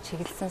хүн амд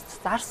чиглэсэн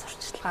зар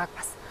сурталчилгааг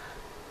бас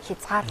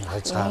хязгаарлах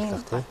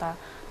одоо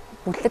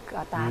бүлэг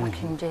одоо арга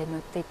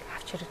хэмжээнүүдийг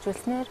авч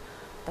хэрэгжүүлснээр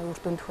одоо үр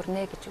дүнд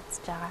хүрнэ гэж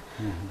үзэж байгаа.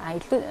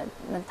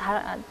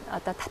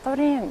 Одоо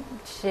татварын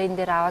жишээн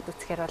дээр аваад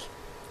үзэхээр бол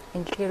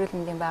энэ дэлхийн эрүүл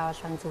мэндийн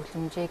байгууллагын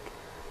зөвлөмжийг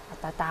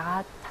одоо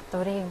дагаад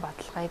татварын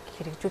бодлогыг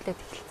хэрэгжүүлээд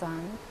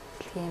эхэлсэн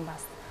дэлхийн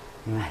бас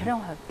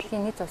 20%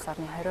 дэлхийн нийт улс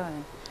орны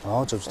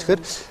 20%. Зөв.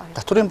 Тэгэхээр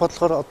татварын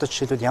бодлогоор одоо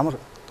жишээлбэл ямар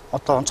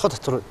одоо онцгой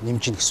татвар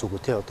нэмж ийн гэсэн үг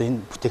үү те? Одоо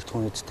энэ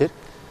бүтээгдэхүүнүүд дээр.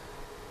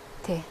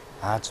 Тий.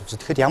 Зөв.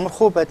 Тэгэхээр ямар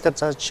хуу байдлаар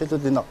за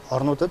жишээлбэл энэ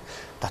орнуудад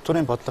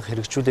татварын бодлого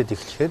хэрэгжүүлээд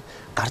эхлэхээр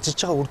гарч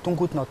иж байгаа үр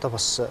дүнгууд нь одоо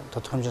бас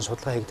тодорхой хэмжээний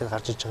судалгаа хийгдээд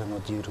гарч иж байгаа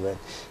юмуд юу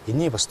байна?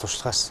 Энийг бас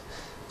туршлагаас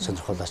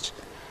сонирхуулаач.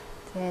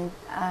 Тийм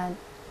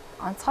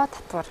онцгой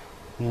татвар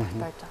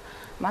байж байгаа.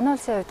 Манай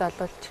улсын хувьд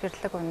бол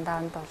чихэрлэг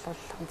ундаанд бол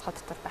онцгой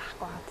татвар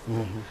байхгүй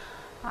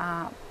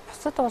байна.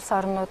 Бусад улс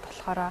орнууд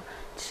болохоор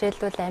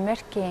жишээлбэл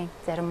Америкийн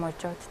зарим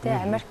мужууд тийм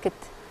Америкт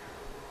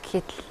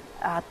гэхэд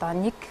одоо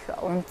нэг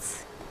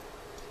унц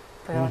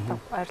буюу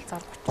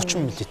ойролцоогоор 30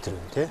 мл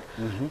байна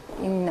тийм.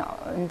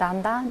 Энэ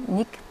дандаа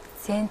 1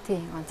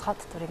 центийн онцгой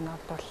татварыг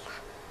ногдуулах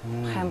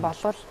юм бол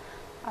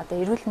одоо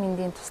эрүүл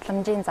мэндийн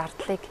тусламжийн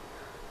зардлыг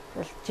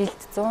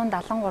жилд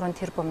 173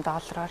 тэрбум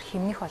доллараар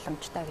хэмнэх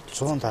боломжтой гэж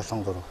байна.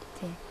 173.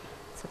 Тийм.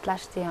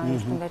 Судлаачдын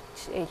онцлогоор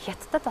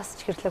Хятадд бас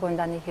чихэрлэг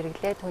ундааны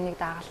хэрэглээ түүнийг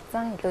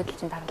дагалцсан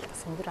илүүдэлчин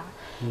тархалтаас өндөр байгаа.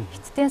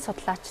 Хятадын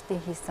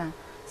судлаачдын хийсэн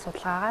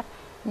судалгаагаар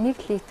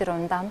 1 литр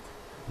ундаанд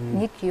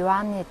 1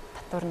 юаны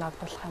татвар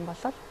ногдуулах юм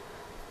бол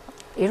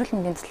эрүүл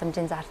мэндийн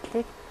тусламжийн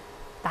зардлыг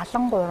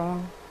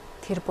 73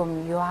 тэрбум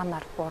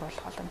юанаар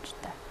бууруулах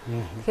боломжтой.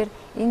 Тэгэхээр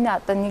энэ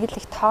одоо нэг л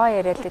их тоо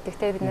яриад л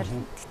гэхдээ бид нэр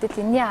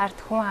гэтэл энэний ард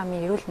хүн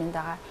амын эрүүл мэнд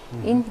байгаа.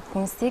 Энэ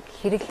хүнсийг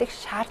хэрэглэх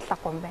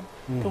шаардлагагүй юм байна.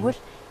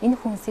 Тэгвэл энэ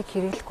хүнсийг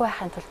хэрэглэхгүй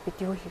байхын тулд бид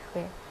юу хийх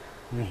вэ?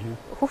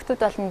 Хүүхдүүд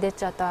бол мэдээж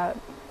одоо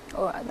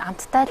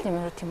амттай л юм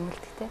уу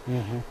тэмүүлдэг те.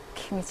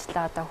 Гэх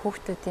мэтлээ одоо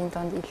хүүхдүүдийн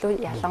дунд илүү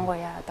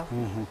ялангуяа одоо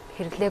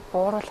хэрэглээг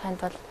бууруулахын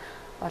тулд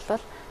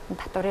болвол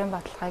татварын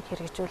бодлогыг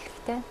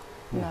хэрэгжүүлэхтэй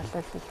энэ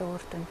бол илүү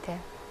үр дүнтэй.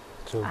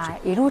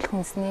 Эрүүл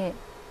хүнсний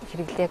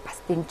хэрэглээг бас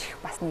дэмжих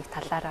бас нэг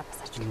талаараа бас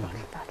ач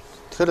холбогдолтой байна.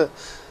 Тэгэхээр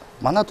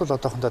манад бол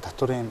одоохондоо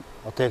татварын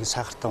одоо яг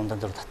сахартай ундаан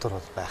дээр татвар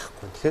бол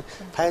байхгүй. Тэгэхээр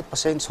та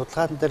бас энэ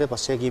судалгаан дээр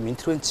бас яг ийм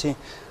интервенцийн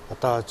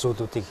одоо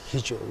зүйлүүдийг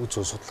хийж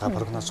үзүү судалгаа,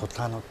 прогноз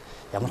судалгаанууд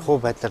ямар хөө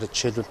байдлаар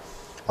жишээлбэл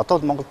одоо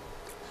бол Монгол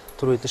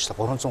түр хэлсэн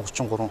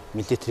чинь 333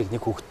 мл-ийг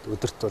нэг хүүхэд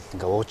өдөрт бол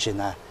ингээ ууж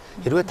байна.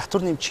 Хэрвээ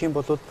татвар нэмчих юм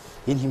бол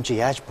энэ хэмжээ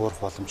яаж буурах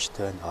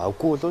боломжтой байна?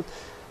 Үгүй бол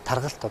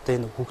таргалт одоо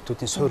энэ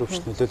хүүхдүүдийн суур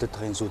өвчт нөлөөлөд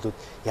байгаа энэ зүйлүүд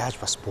яаж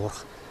бас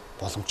буурах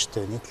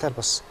боломжтой вэ? Энэ талаар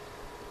бас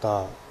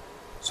одоо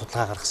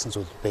судалгаа гаргасан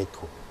зүйл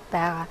байдгүй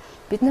байгаа.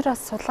 Бид нэр бас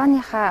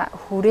судалгааныхаа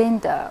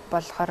хүрээнд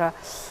болохоор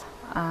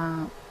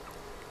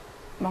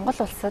Монгол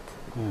улсад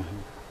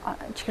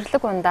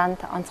чихэрлэг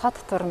ундаанд онцгой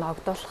татвар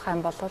ногдуулах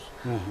юм бол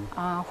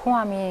хүн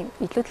амын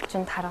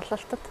илүүдэлчин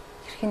тархалтад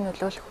хэрхэн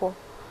нөлөөлөх вэ?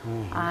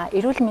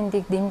 Эрүүл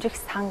мэндийг дэмжих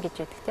сан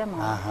гэж байдаг тийм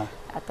үү?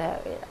 Одоо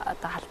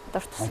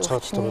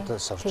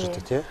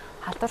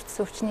халдвар тус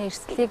өвчний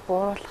эрсдлийг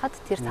бууруулахад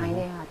тэр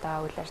сангийн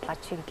одоо үйл ажиллагаа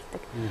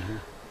чиглэдэг.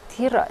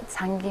 Тэр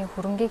сангийн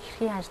хөрөнгийг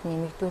хэрхэн яаж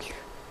нэмэгдүүлэх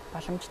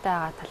боломжтой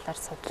байгаа талаар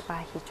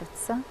судалгаа хийж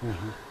үзсэн.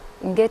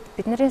 Ингээд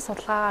бидний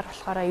судалгаагаар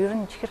болохоор ер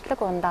нь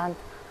чихэрлэг ундаанд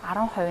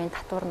 10%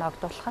 татвар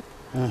ногдуулахад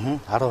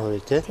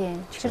 10%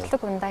 тийм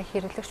чихэрлэг ундаа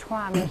хэрэглэгч хүн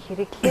амын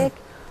хэрэглээг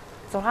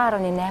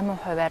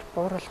 6.8%-аар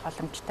бууруулах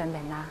боломжтой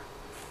байна.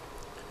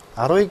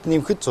 10-ыг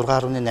нэмэхэд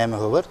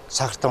 6.8%-аар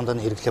сахартай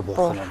ундааны хэрэглээ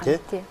буурах юм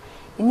тийм.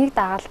 Энийг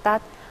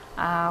дагалдаад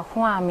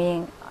хүн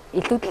амын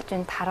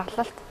илүүдэлчин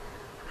тархалт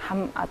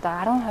одоо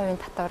 10%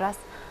 татвараас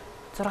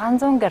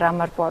 600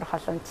 граммаар буурах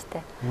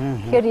боломжтой.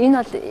 Тэгэхээр энэ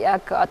бол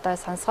яг одоо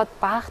сонсоход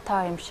бага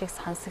тоо юм шиг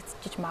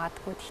сонсогдчих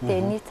магадгүй. Гэхдээ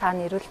энэний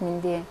цаана эрүүл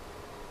мэндийн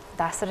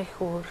дасар их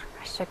үр,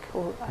 ашиг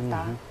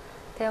одоо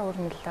тэ үр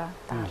нөлөө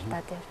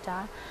дагалдаад явж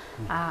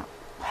байгаа.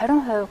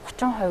 20%,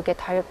 30%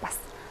 гээд хоёр бас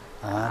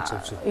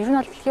ер нь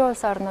бол дэлхийн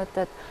улс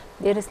орнуудад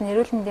дээрээс нь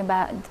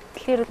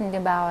дэлхийн эрүүл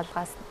мэндийн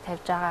байгууллагаас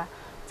тавьж байгаа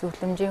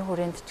зөвлөмжийн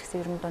хүрээнд ч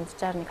гэсэн ер нь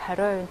дунджаар нэг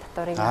 20%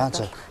 татварыг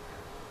ногдуулах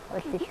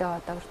илүү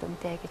одоо үр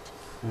дүнтэй гэж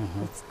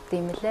үздэг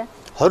юм лээ.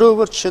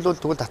 20%-аар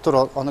жишээлбэл тэгвэл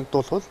татвар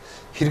оногдуулвал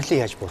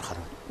хэрэглээ яаж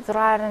буурахаар вэ?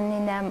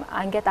 6.8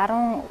 ингээд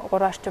 13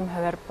 орчим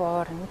хувиар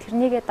буурна.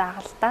 Тэрнийгээ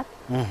дагалдаад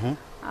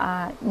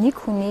нэг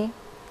хүний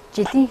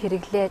жилийн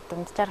хэрэглээ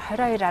дунджаар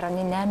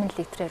 22.8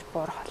 литрээр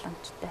буурах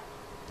боломжтой.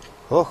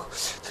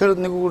 Тэгэхээр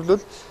нэг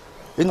үрлэл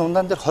энэ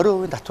ундаан дээр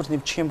 20% татвар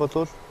нэмчих юм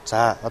бол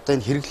за одоо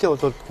энэ хэрэглээ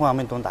бол хүн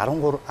амын дунд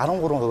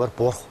 13%-аар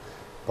буурах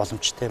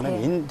боломжтой юм байна.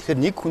 Энэ тэгэхээр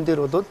нэг хүн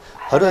дээр бол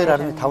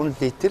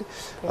 22.5 литр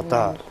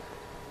одоо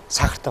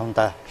сахартай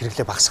ундаа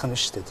хэрэглээ багасгах нь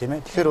шүү дээ, тийм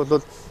ээ. Тэгэхээр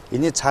бол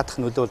энэний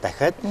цаадах нөлөө бол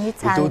дахиад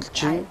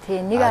илүүдэлчин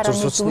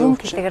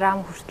 1.4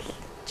 кг хүртэл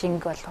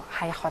жинг бол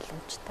хаях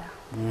боломжтой.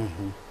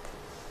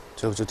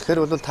 Зөв. Тэгэхээр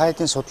бол та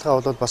хэдийн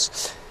судалгаа бол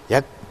бас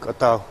яг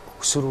одоо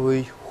өсвөр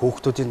үе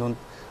хүүхдүүдийн дунд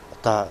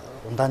одоо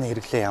ундааны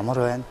хэрэглээ ямар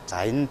байна?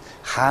 За энэ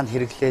хаана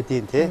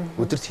хэрэглээдийн те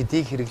өдөрт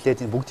хэдийг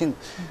хэрэглээдийн бүгдийг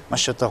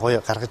маш одоо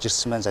гоё гаргаж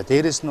ирсэн байна. За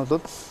дээрэс нь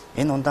бол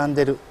энэ ундаан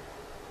дээр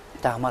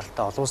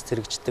хамааралтай олон улс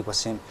хэрэгждэг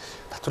бас юм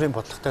татварын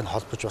бодлоготой нь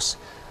холбож бас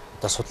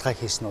одоо судалгаа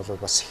хийсэн нь бол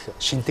бас их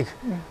шиндэг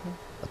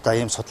одоо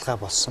ийм судалгаа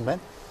болсон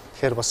байна.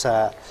 Тэгэхээр бас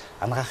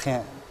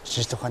анагаахын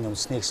шинжлэх ухааны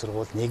үндэсний их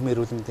сургууль, нийгмийн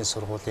эрүүл мэндийн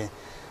сургуулийн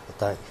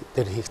одоо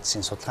дээр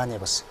хийгдсэн судалгааны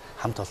бас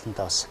хамт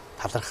олондоо бас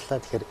талархлаа.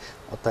 Тэгэхээр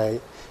одоо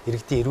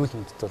иргэдийн эрүүл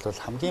мэндэд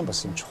бол хамгийн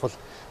бас юм чухал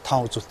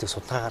тоон үзүүлэлтийг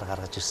судалгаагаар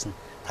гаргаж ирсэн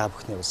та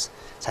бүхний бас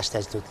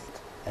цаашдаа ажлуудад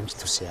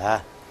амжилт хүсье.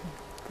 За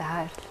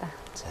баярлалаа.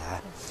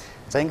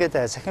 За ингээд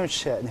Цахим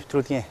Эмч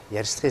нэвтрүүлгийн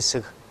ярилцлагын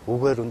хэсэг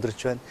үгээр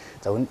өндөрлж байна.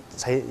 За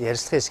сая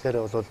ярилцлагын хэсгээр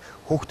бол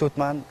хүүхдүүд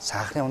маань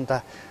сахарын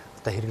ундаа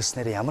одоо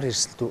хэрэглэснээр ямар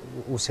эрсдэл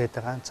үүсээд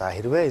байгаа. За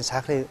хэрвээ энэ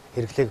сахарын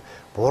хэрэглээг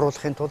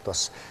бууруулахын тулд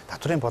бас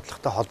татврын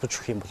бодлоготой холбож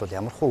өгөх юм бол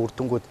ямархуу үр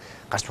дүнгууд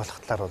гарч болох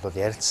талаар бол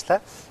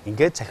ярилцлаа.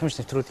 Ингээд Цахим Эмч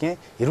нэвтрүүлгийн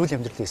эрүүл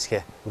амьдралын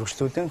хэсгээ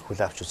үргэлжлүүлэн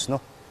хүлээн авч үзнэ.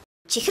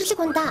 Чихэрлэг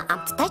ундаа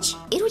амттайч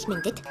эрүүл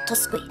мэндэд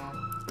тусгүй.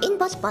 Энэ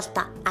бол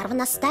болдоо 10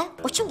 настай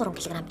 33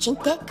 кг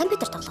жинтэй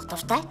компьютер тоглох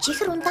дуртай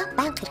чихэр ундаа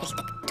байнга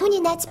хэрэглэдэг. Түүний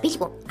найз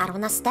бэлгүн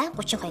 10 настай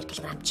 32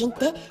 кг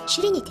жинтэй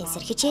ширээний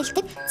тэнсэр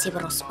хичээлдэг,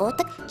 цэвэр ус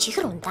уудаг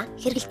чихэр ундаа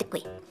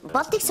хэрэглэдэггүй.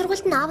 Болдыг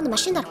сургуульд нь аав нь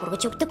машинаар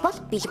хүргэж өгдөг бол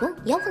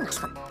бэлгүн явган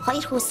алхана.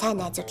 Хоёр хүү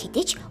сайн найзууд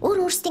хэдийч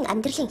өөр өөрсдийн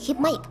амьдралын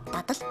хэв маяг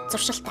дадал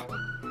зуршилтай.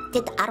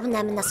 Тэд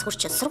 18 нас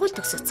хүрч сургууль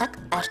төгсөх цаг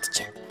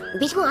ойртжээ.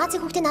 Бэлгүн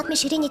Азийн хүүхдийн наадмын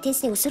ширээний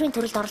теннисний өсвөрийн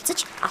төрөлд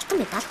оролцож алтан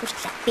медаль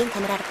хүртлээ. Бие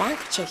камераар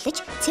байнга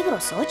хичээллэж,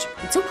 цэвэр ус ууж,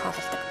 зөв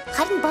хоололдог.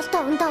 Харин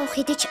болдоо ундаа уух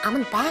хэдийч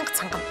ам нь байнга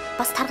цанган,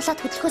 бас тархлаад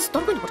хөдөлгөөс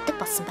дургуй хүрдэг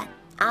болсон байна.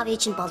 Аав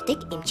ээж нь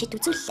болдыг эмчид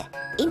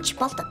үзүүллээ. Эмч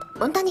болдод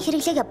ундааны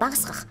хэрэглээгээ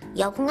багасгах,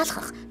 явган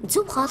алхах,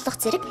 зөв хооллох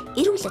зэрэг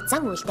эрүүл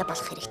зан үйлдэл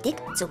болох хэрэгтэйг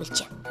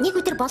зөвлөжээ. Нэг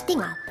өдөр болдын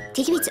аав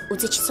телевиз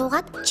үзэж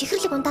суугаад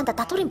чихэрлэг ундаанд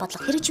татврын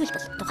бодлого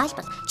хэрэгжүүлбэл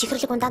тухайлбал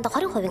чихэрлэг ундаанд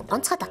 20%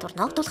 онцгой татвар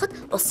ногдуулахад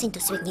улсын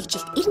төсвийг нэг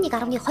жилд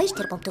 91.2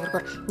 тэрбум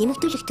төгрөгөөр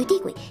нэмэгдүүлэх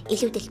төдийгүй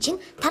илүүдэлчин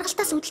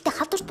таргалтаас үүдэлтэй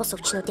халдварт бус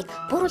өвчнүүдийг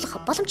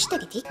бууруулах боломжтой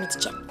гэдгийг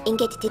мэджээ.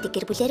 Ингээд тэд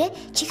гэр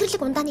бүлээрээ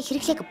чихэрлэг ундааны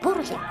хэрэглээг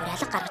бууруулах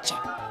уриалга гаргажээ.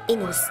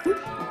 Энэ үйлсэд нь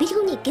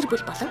бэлгүүний гэр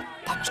бүл болон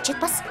тамирчид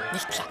бас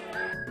нэгтлээ.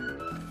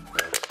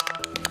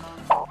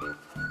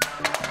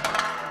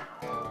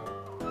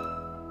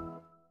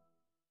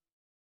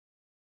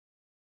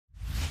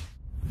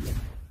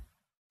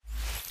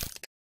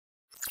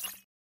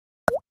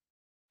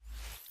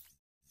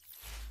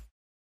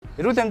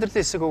 Эрүүл амьдралын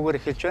хэсэг үгээр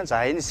эхэлж байна.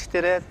 За энэ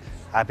хэсгтэрээ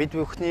бид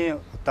бүхний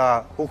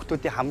одоо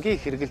хүүхдүүдийн хамгийн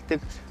их хэрэгэлдэг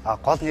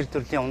гол нэр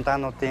төрлийн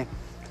ундаануудын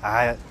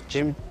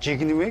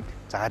жигнэмиг,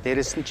 за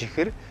дээрэс нь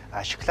чихэр,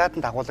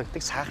 шоколаданд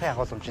агуулагддаг сахарын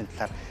агуулмжийн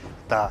талаар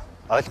одоо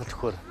ойлголт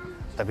өгөхөөр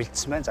одоо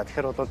бэлдсэн байна. За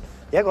тэгэхээр бол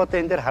яг одоо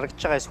энэ дээр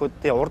харагдж байгаа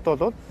эсгүүдийн урд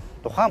бол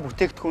тухайн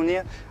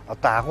бүтээгдэхүүний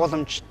одоо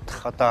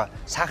агуулмждах одоо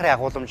сахарын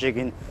агуулмжийг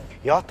энэ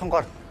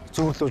ёотонгоор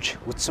зөөрлөж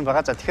үтсэн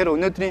байгаа. За тэгэхээр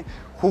өнөөдрийн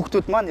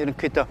хүүхдүүд маань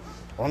ерөнхийдөө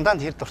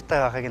ундаанд хэр дуртай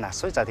байгааг нь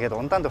асууя. За тэгээд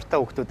ундаанд дуртай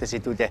хүүхдүүдээс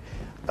хэдүүлээ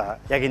одоо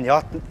яг энэ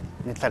ёотны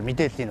талаар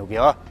мэдээллийг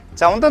өгье.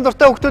 За ундаанд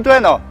дуртай хүүхдүүд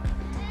байна уу?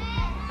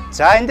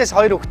 За эндээс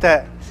хоёр хүүхдээ.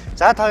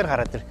 За та хоёр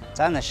гараад ир.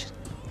 За нааш.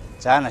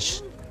 За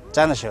нааш.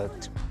 За нааш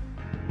яваад.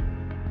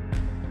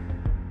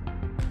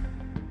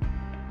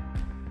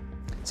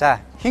 За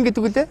хин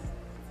гэдэг үлээ?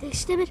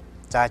 Тэгштэймэр.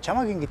 За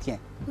чамаа хин гэдгийг?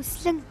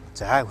 Хүслэн.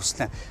 За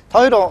хүслэн. Та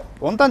хоёр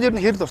ундаанд ер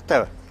нь хэр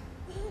дуртай вэ?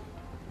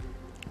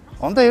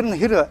 Ундаа ер нь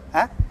хэр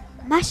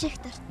Маш их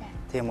дуртай.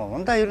 Тийм үү.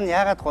 Ундаа ер нь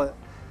яагаад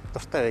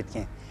дуртай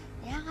байдгийг?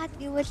 Яагаад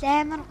гэвэл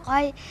амар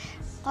гоё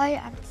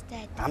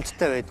амттай байдаг.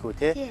 Амттай байдгүй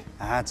тий?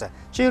 За.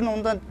 Чи ер нь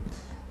ундаанд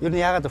ер нь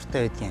яагаад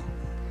дуртай байдгийг?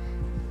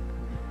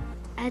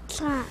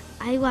 Адилхан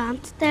айгүй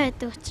амттай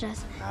байдаг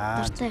учраас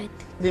дуртай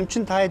байдаг.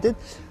 Эмчин та хэдэд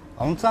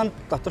ундаанд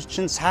дотор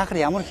чинь сахар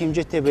ямар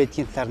хэмжээтэй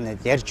байдгийн талаар нь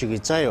ярьж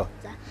өгье. За юу?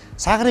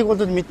 Сахарыг бол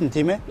мэднэ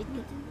тийм ээ?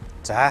 Мэднэ.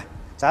 За.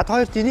 За та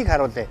хоёрт энийг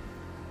харуулъя.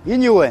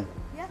 Энэ юу вэ?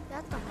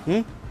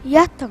 Ёотон.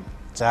 Ёотон.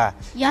 За.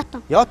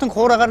 Ёотон. Ёотон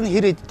хуураагаар нь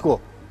хэр иддэггүй?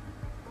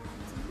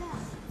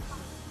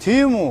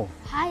 Тийм үү?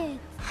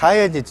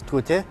 Хаяад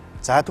иддэггүй те.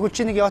 За тэгвэл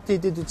чи нэг ёотон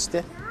идээд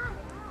үзтээ.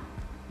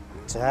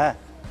 За.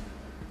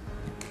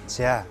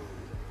 За.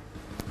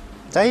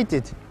 За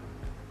идээд.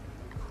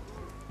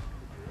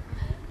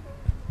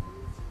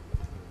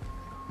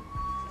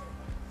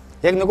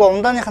 Яг нөгөө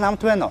ундааных нь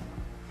хамт байна уу?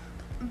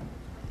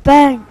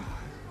 Байна.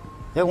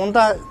 Яг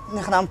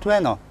ундааных нь хамт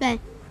байна уу? Байна.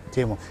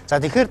 Тийм үү. За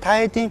тэгэхээр та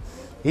хэдийн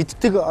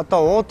иддэг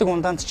одоо уудаг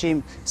ундаанд чи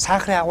юм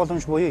сахарын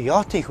агуулмж буюу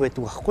ёотон их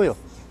байдаг байхгүй юу?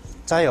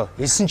 За ёо,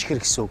 элсэн чихэр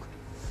гэсэн үг.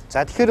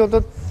 За тэгэхээр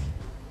бол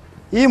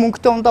ийм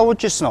өнгөтэй ундаа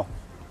ууж ирсэн үү?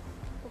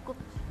 Үгүй.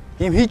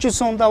 Ийм хийж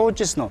ирсэн ундаа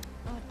ууж ирсэн үү?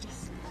 Ууж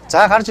ирсэн.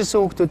 За гарч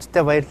ирсэн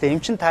хүүхдүүдтэй баярлалаа.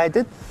 Эмчин та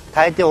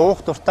хэдийн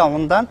уух дуртай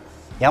ундаанд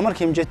ямар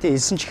хэмжээтэй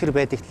элсэн чихэр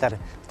байдаг талаар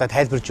одоо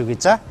тайлбарж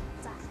өгье. За.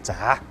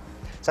 За.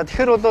 За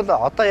тэгэхээр бол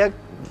одоо яг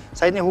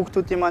саяны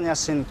хүүхдүүдийн маань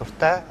яасан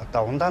дуртай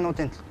одоо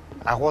ундаануудын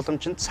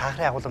агуулмжинд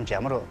сахарын агуулмж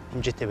ямар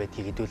хэмжээтэй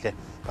байдгийг хэдүүлээ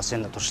бас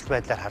энэ туршилт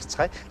байдлаар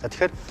харцгаая. За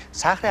тэгэхээр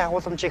сахарын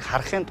агуулмжийг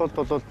харахын тулд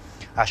бол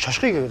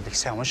шошгыг их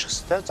сайн унших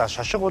хэрэгтэй. За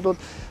шошго бол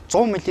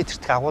 100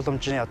 мл-т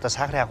агуулмжийн одоо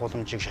сахарын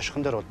агуулмжийг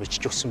шошгон дээр бол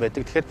бичиж өгсөн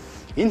байдаг. Тэгэхээр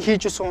энэ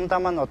хийж өгсөн ундаа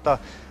маань одоо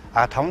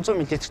 500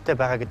 мл-тэй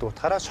байгаа гэдэг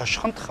утгаараа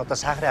шошгонд одоо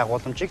сахарын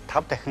агуулмжийг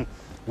 5 дахин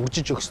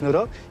үржиж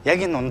өгснөөрөө яг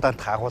энэ ундаанд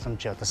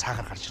агуулмжийн одоо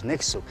сахар гарч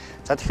ирнэ гэсэн үг.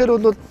 За тэгэхээр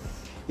бол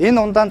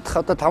энэ ундаанд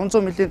одоо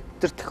 500 мл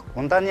дэх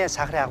ундааны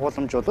сахарын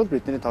агуулмж бол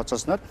бидний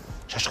тооцоосноор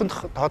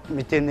шошгондох тоод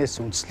мэдээнээс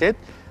үндэслээд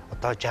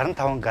одоо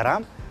 65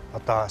 г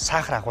одоо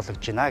сахар агуулгаж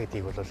байна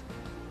гэдгийг бол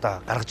одоо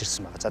гаргаж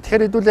ирсэн байна. За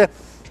тэгэхээр хэдүүлээ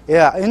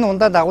энэ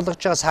ундаанд агуулгаж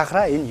байгаа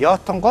сахараа энэ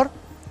ёотонгоор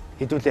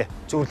хэдүүлээ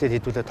зүүрлээд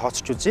хэдүүлээ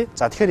тооцож үзье.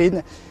 За тэгэхээр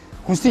энэ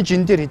хүнсний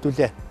жин дээр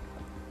хэдүүлээ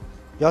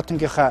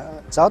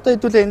ёотонгийнхаа за одоо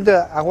хэдүүлээ энд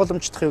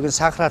агуулмждах юуг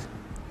сахараар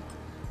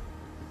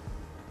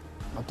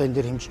одоо энэ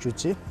дээр хэмжиж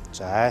үзье.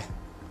 За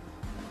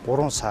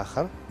 3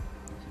 сахар,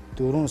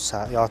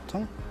 4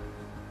 ёотон,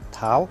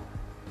 5,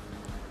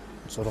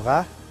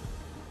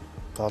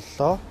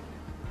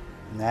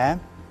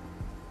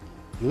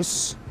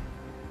 6,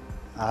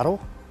 7,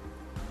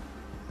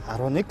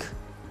 8, 9,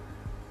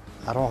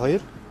 10,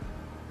 11,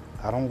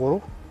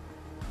 12,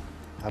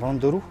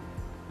 13,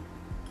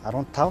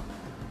 14,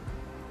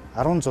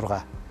 15,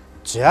 16.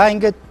 За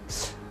ингээд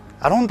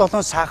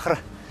 17 сахарын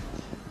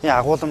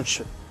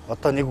агуулмж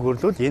одоо нэг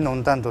өрлөл энэ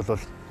ундаанд бол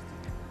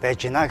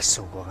байж гинэ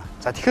гэсэн үг байгаа.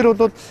 За тэгэхээр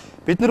бол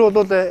бид нар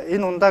бол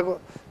энэ ундааг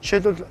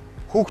жишээлбэл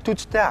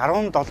хүүхдүүдтэй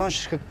 17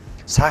 ширхэг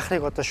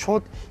сахарыг одоо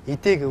шууд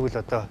идэ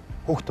гэвэл одоо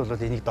хүүхд бол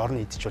энийг дорн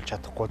идэж болж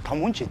чадахгүй,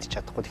 том хүн ч идэж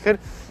чадахгүй. Тэгэхээр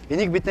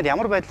энийг бид нар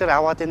ямар байдлаар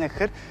аваад байна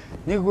гэхээр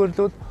нэг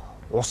өрлөл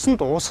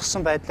усанд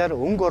уусгасан байдлаар,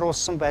 өнгө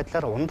оруулсан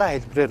байдлаар ундаа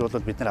хэлбэрээр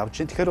бол бид нар авч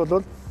байна. Тэгэхээр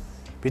бол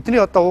бидний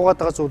одоо уугаад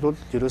байгаа зүйл бол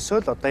ерөөсөө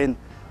л одоо энэ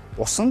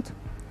усанд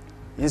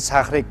энэ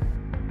сахарыг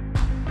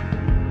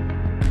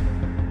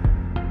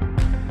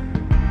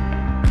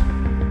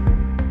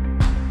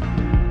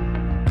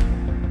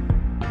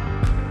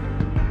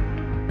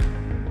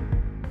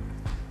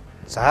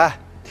за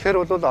тэгэхээр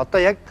бол одоо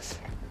яг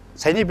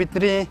саяны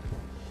бидний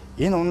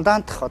энэ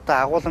ундаандх одоо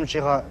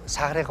агуулмжийн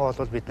сахарыгаа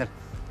бол бид нар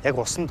яг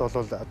усанд бол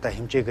одоо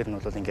хэмжээгээр нь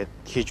бол ингээд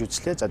хийж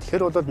үзлээ. За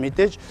тэгэхээр бол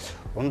мэдээж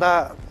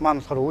ундаа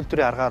маань болохоор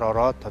үйлдвэрийн аргаар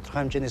ороод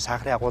тодорхой хэмжээний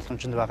сахарын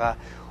агуулмжинд байгаа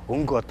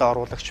өнгө одоо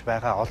оруулагч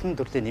байгаа олон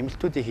төрлийн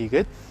нэмэлтүүдийг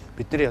хийгээд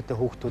бидний одоо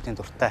хүүхдүүдийн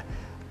дуртай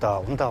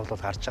одоо ундаа бол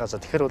гарч байгаа.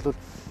 За тэгэхээр бол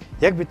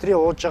яг бидний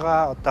ууж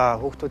байгаа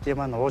одоо хүүхдүүдийн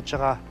маань ууж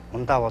байгаа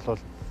ундаа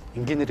бол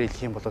энгийнээр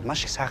хэлэх юм бол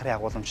маш их сахарын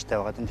агуулмжтай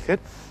байгаа.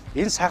 Тэгэхээр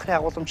энэ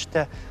сахарын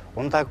агуулмжтай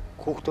ундааг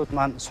хүүхдүүд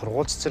маань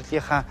сургууль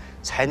цэцэрлэгийнхаа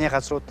цайны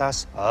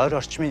газруудаас, ойр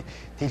орчмын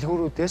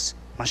дэлгүүрүүдээс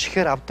маш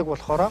ихээр авдаг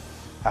болохоор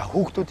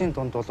хүүхдүүдийн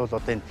дунд бол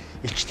одоо энэ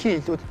илчлэгийн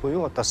илүүдэл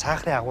буюу одоо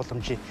сахарын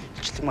агуулмжийн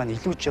илчлэг маань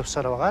илүүж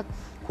явсаар байгаа.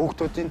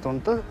 Хүүхдүүдийн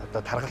дунд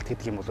одоо таргалт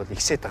гэдэг юм бол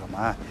ихсээд байгаа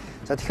маа.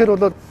 За тэгэхээр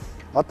бол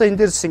одоо энэ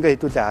дээрс ингээ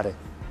хэдүүлээ харъя.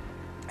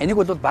 Энийг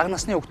бол бага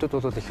насны хүүхдүүд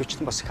бол их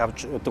хвчлэн бас их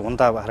авч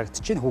ундаа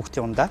харагдаж байна,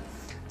 хүүхдийн ундаа.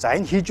 За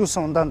энэ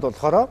хийжүүлсэн ундаанд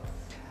болохоор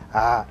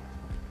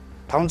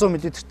 500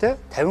 мл-тэй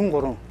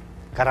 53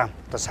 г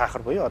одоо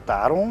сахар буюу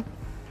одоо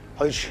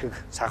 12 ширхэг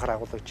сахар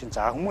агуулгаж чинь.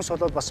 За хүмүүс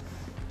бол бас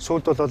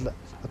сүүлд бол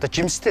одоо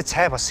жимстэй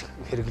цай бас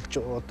хэрэглэж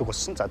уудаг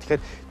болсон. За тэгэхээр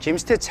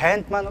жимстэй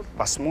цайнд маань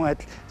бас мөн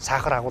адил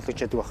сахар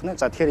агуулгаж яадаг байна.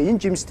 За тэгэхээр энэ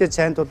жимстэй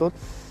цайнд бол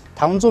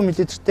 500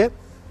 мл-тэй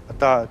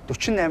одоо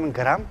 48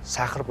 г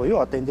сахар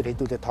буюу одоо энэ дээр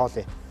хэдүүлээ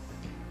тоолъё.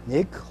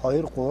 1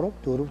 2 3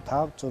 4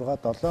 5 6 7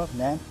 8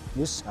 9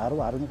 10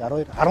 11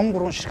 12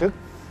 13 ширхэг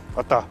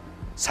одоо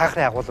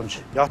сахарын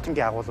агуулмж,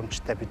 ёотонгийн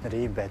агуулмжтай бид нар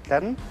ийм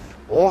байдлаар нь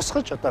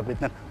уусгаж одоо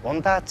бид нар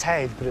ундаа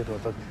цай хэлбэрээр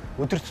бол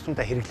өдөр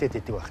тутамдаа хэрэглээд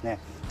идэг байна.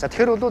 За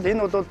тэгэхээр бол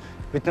энэ бол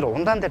бид нар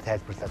ундаан дээр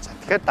тайлбарлаа. За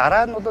тэгэхээр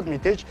дараа нь бол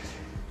мэдээж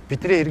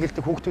бидний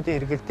хэрэглэдэг хүүхдүүдийн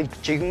хэрэглэдэг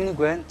жигмэг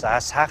байна. За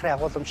сахарын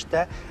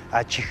агуулмжтай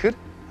чихэр,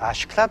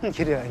 шоколад нь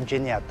хэр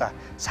хэмжээний одоо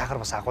сахар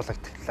бас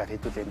агуулгаддаг талаар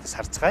хэдүүлээ энд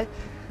сарцгаая.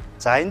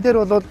 За энэ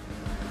дээр бол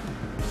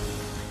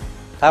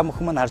та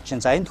бүхэн маань харж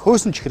байна. За энд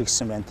хөөсөн чихэр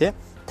гэсэн байна тий.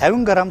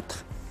 50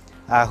 г-т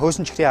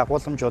хөөсөн чихрийн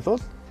агуулмж бол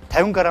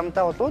 50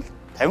 г-даа бол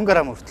 50 г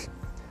хүртэл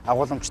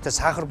агуулмжтай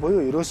сахар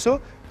буюу ерөөсөө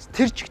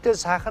тэр чигтээ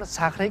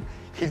сахарыг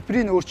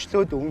хэлбэрийг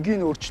өөрчлөөд,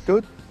 өнгийг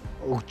өөрчлөөд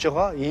өгж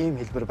байгаа ийм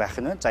хэлбэр байх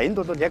нь байна. За энд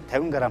бол яг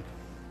 50 г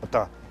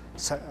одоо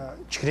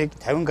чихрийг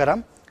 50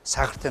 г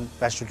сахартай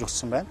байршуулж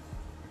өгсөн байна.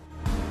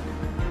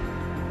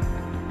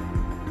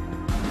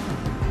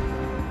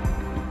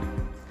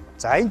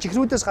 За энэ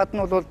чихрүүдээс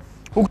гадна бол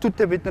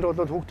хүүхдүүдтэй бид нар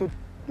бол хүүхдүүд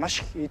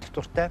маш их идэх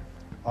дуртай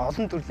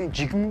олон төрлийн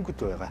жигмэгүүд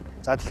байгаа.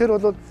 За тэгэхээр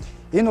бол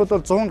энэ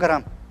бол 100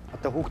 г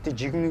одоо хүүхдийн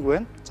жигмэг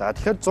байна. За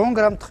тэгэхээр 100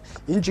 г-т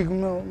энэ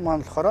жигмэг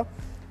маань болохоор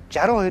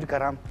 62 г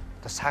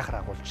одоо сахар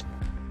агуулж байна.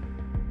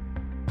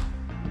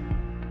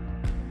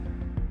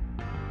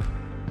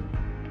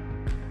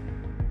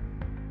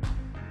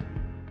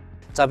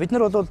 За бид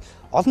нар бол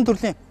олон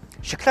төрлийн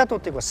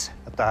шоколадуудыг бас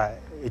одоо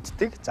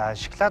иддэг. За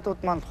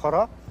шоколадууд маань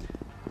болохоор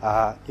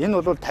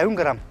энэ бол 50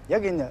 г.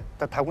 Яг энэ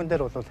одоо тавган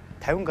дээр бол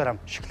 50 г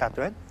шоколад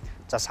байна.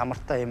 За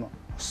самартай юм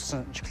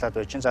уссан шоколад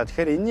байж байна. За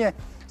тэгэхээр энэний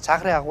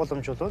сахарын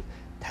агуулмж бол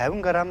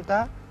 50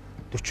 г-да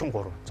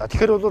 43. За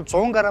тэгэхээр бол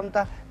 100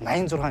 г-да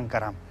 86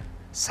 г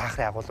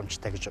сахарын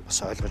агуулмжтай гэж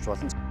бас ойлгож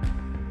болно.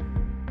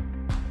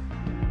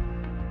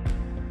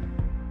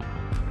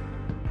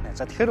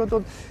 За тэгэхээр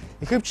бол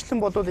ихэвчлэн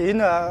бол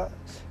энэ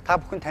та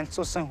бүхэн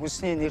танилцуулсан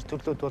хүнсний нэр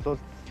төрлүүд бол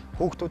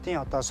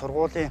хүүхдүүдийн одоо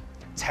сургуулийн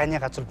цайны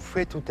газар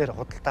буфетүүдээр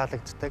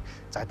худалдаалагддаг.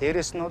 За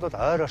дээрэс нь бол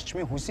ойр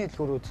орчмын хүнсний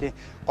дэлгүүрүүдийн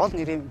гол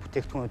нэрийн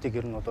бүтээгдэхүүнүүдийг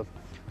ер нь бол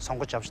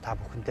сонгож авч та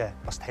бүхэндээ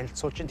бас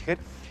танилцуулж байна.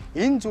 Тэгэхээр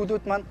энэ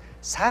зүйлүүд маань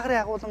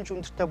сахарын агуулмж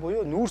өндөртэй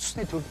буюу нүүрс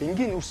усны төв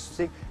энгийн нүүрс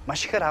усыг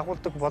маш ихээр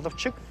агуулдаг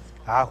боловч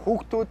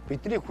хүүхдүүд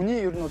бидний хүний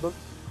ер нь бол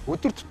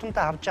өдөр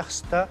тутамдаа авч явах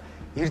ёстой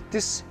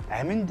эрдэс,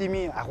 амин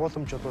дэмийн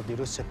агуулмж бол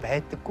ерөөсөө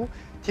байдаггүй.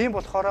 Тийм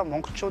болохоор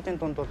монголчуудын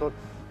дунд бол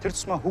тэр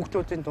тусмаа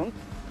хүүхдүүдийн дунд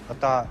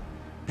одоо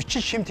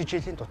бичил шимт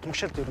хичээлийн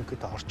дутмагшилд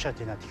ерөнхийдөө орчоод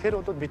байна. Тэгэхээр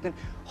бол бид нар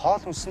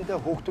хоол хүнсэндээ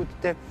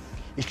хүүхдүүдтэй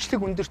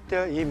ичлэг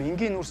өндөртэй ийм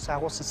энгийн нүүрс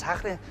агуулсан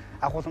сахарын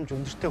агуулмж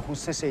өндөртэй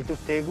хүнснээсээ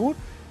илүүтэйгээр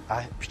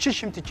бичил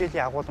шимт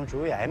хичээлийн агуулмж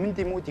буюу амин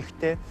дэмүүд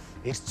ихтэй,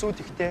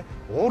 эрсцүүд ихтэй,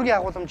 уургийн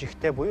агуулмж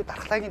ихтэй буюу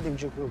дархлаагийн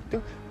дэмжиг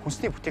өгдөг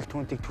хүнсний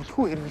бүтээгдэхүүнүүдийг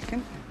түлхүү хэрэглэх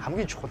нь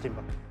хамгийн чухал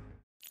юм байна.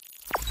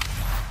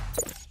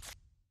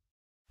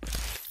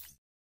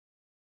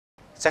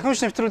 Цахим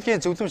Эмч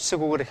нэвтрүүлгийн зөвлөмж хэсэг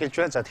үгээр эхэлж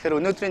байна. За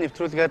тэгэхээр өнөөдрийн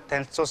нэвтрүүлгээр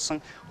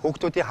танилцуулсан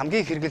хүүхдүүдийн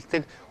хамгийн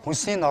хэрэгэлдэг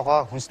хүнсний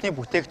ногоо, хүнсний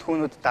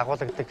бүтээгдэхүүнүүдэд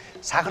агуулагддаг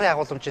сахарын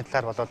агуулмжийн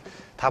талаар болоод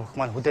та бүхэн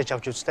маань хүлээж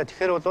авч үзлээ.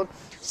 Тэгэхээр бол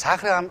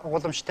сахарын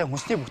агуулмжтай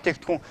хүнсний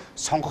бүтээгдэхүүн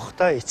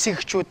сонгохдоо эцэг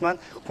эхчүүд маань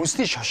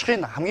хүнсний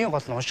шошгыг хамгийн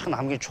гол нь унших нь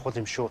хамгийн чухал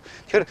юм шүү.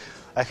 Тэгэхээр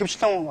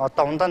ихэвчлэн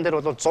одоо ундаан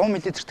дээр бол 100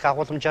 мл-т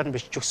агуулмжаар нь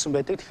бичиж өгсөн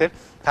байдаг. Тэгэхээр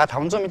та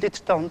 500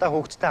 мл-т ундаа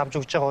хүүхдэд авч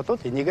өгч байгаа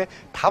бол энийг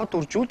 5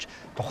 дуржуулж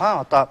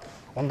тухайн одоо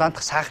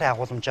ундаандах сахарын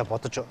агуулмжаа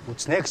бодож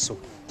үзнэ гэсэн.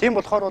 Тийм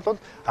болохоор бол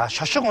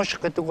шошго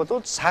унших гэдэг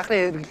бол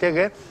сахарын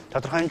хэрэглээгээ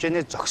тодорхой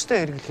хэмжээний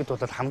зохистой хэрэглэхэд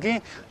бол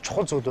хамгийн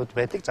чухал зүйлүүд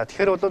байдаг. За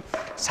тэгэхээр бол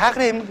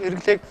сахарын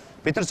хэрэглээг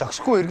бид нар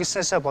зохисгүй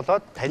хэрэглэснээсээ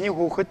болоод таны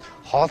хүүхэд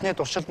хоолны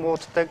туршилт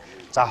мууддаг,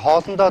 за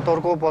хоолндоо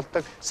дургу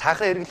болдог,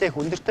 сахарын хэрэглээх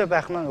өндөртэй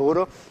байх нь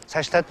өөрөө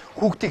цаашлаад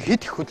хүүхдийг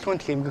хэд их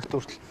хөдөлгөөнд хэмгэх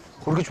хүртэл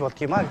хүргэж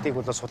болдго юм а гэдгийг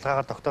бол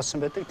судалгаагаар тогтоосон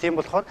байдаг. Тийм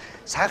болохоор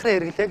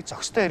сахарын хэрэглээг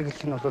зохистой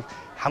хэрэглэх нь бол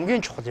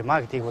хамгийн чухал юм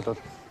а гэдгийг бол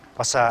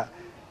бас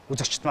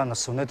үзэгчд маань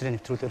бас өнөөдрийн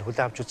нэвтрүүлгээр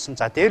хүлээн авч үзсэн.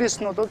 За дээрэс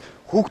нь бол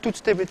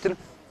хүүхдүүдтэй бид нар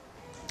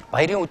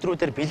баярын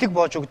өдрүүдээр бэлэг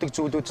боож өгдөг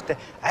зүйлүүдтэй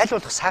аль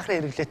болох сахарын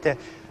хэрэглээтэй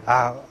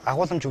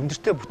агуулмж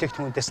өндөртэй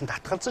бүтээгдэхүүнүүдээс нь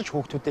татгалзаж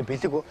хүүхдүүдэд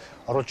бэлэг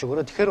оруулж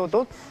өгөрөө. Тэгэхээр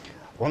бол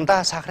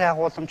ундаа сахарын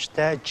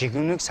агуулмжтай,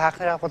 жигнэг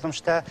сахарын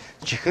агуулмжтай,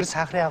 чихэр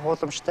сахарын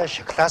агуулмжтай,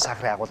 шоколад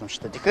сахарын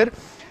агуулмжтай. Тэгэхээр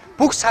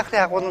бүх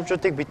сахарын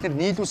агуулмжуудыг бид нар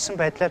нийлүүлсэн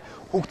байдлаар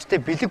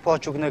хүүхдэд бэлэг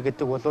боож өгнө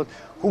гэдэг бол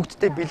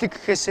хүүхдэд бэлэг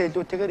гэхээсээ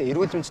илүүтэйгээр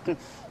эрүүл мэндэд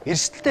нь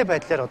эрсдэлтэй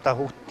байдлаар одоо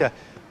хүүхдэд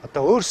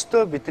одоо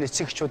өөрсдөө бид нар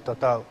эцэг эхчүүд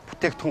одоо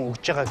бүтээгдэхүүн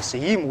өгж байгаа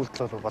гэсэн ийм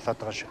үйлдэл болоод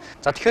байгаа шүү.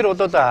 За тэгэхээр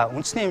бол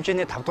үндэсний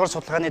хэмжээний 5 дугаар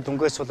судалгааны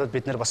дүнгээс бол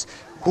бид нар бас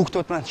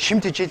хүүхдүүд маань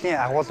шимт хичээлийн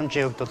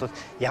агуулмжийн хувьд бол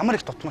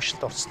ямар их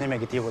дутмагшилд орсон юм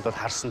гэдгийг бол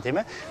харсан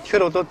тийм ээ.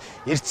 Тэгэхээр бол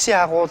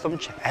эрдэсийн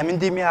агуулмж, амин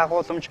дэмийн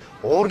агуулмж,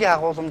 уургийн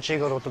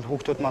агуулмжигаар бол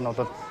хүүхдүүд маань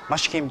бол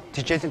маш их юм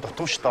хичээлийн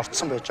дутмагшилд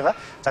орсон байж байгаа.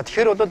 За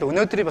тэгэхээр бол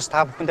өнөөдрийг бас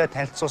та бүхэндээ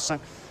танилцуулсан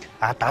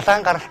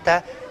далайн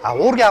гаралтай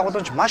уургийн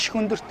агуулмж маш их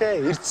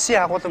өндөртэй,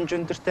 эрдэсийн агуулмж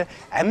өндөртэй,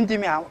 амин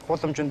дэмийн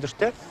агуулмж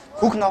өндөртэй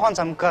хүүг ногоон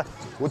замга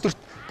өдөрт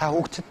та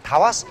хүүхдэд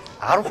 5-аас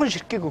 10хан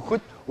ширхэг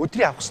өгөхөд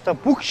өдрийн авах ёстой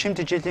бүх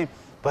шимт хичээлийн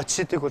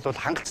бодисыг бол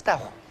хангалттай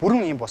авах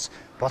бүрэн юм бос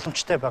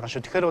боломжтой байгаа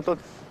шүү. Тэгэхээр бол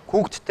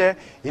хүүхдтэй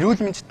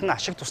эрүүл мэндэд нь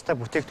ашиг тустай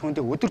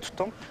бүтээгдэхүүнүүдийг өдөр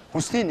тутам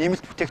хүнсний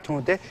нэмэлт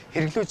бүтээгдэхүүнүүдэд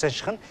хэрэглүүлж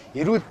занших нь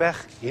эрүүл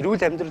байх,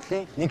 эрүүл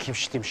амьдралын нэг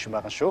хэвшил юм шиг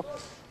байгаа шүү.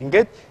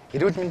 Ингээд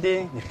эрүүл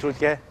мэндийн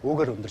нэвтрүүлгээ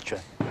үүгээр өндөрлж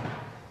байна.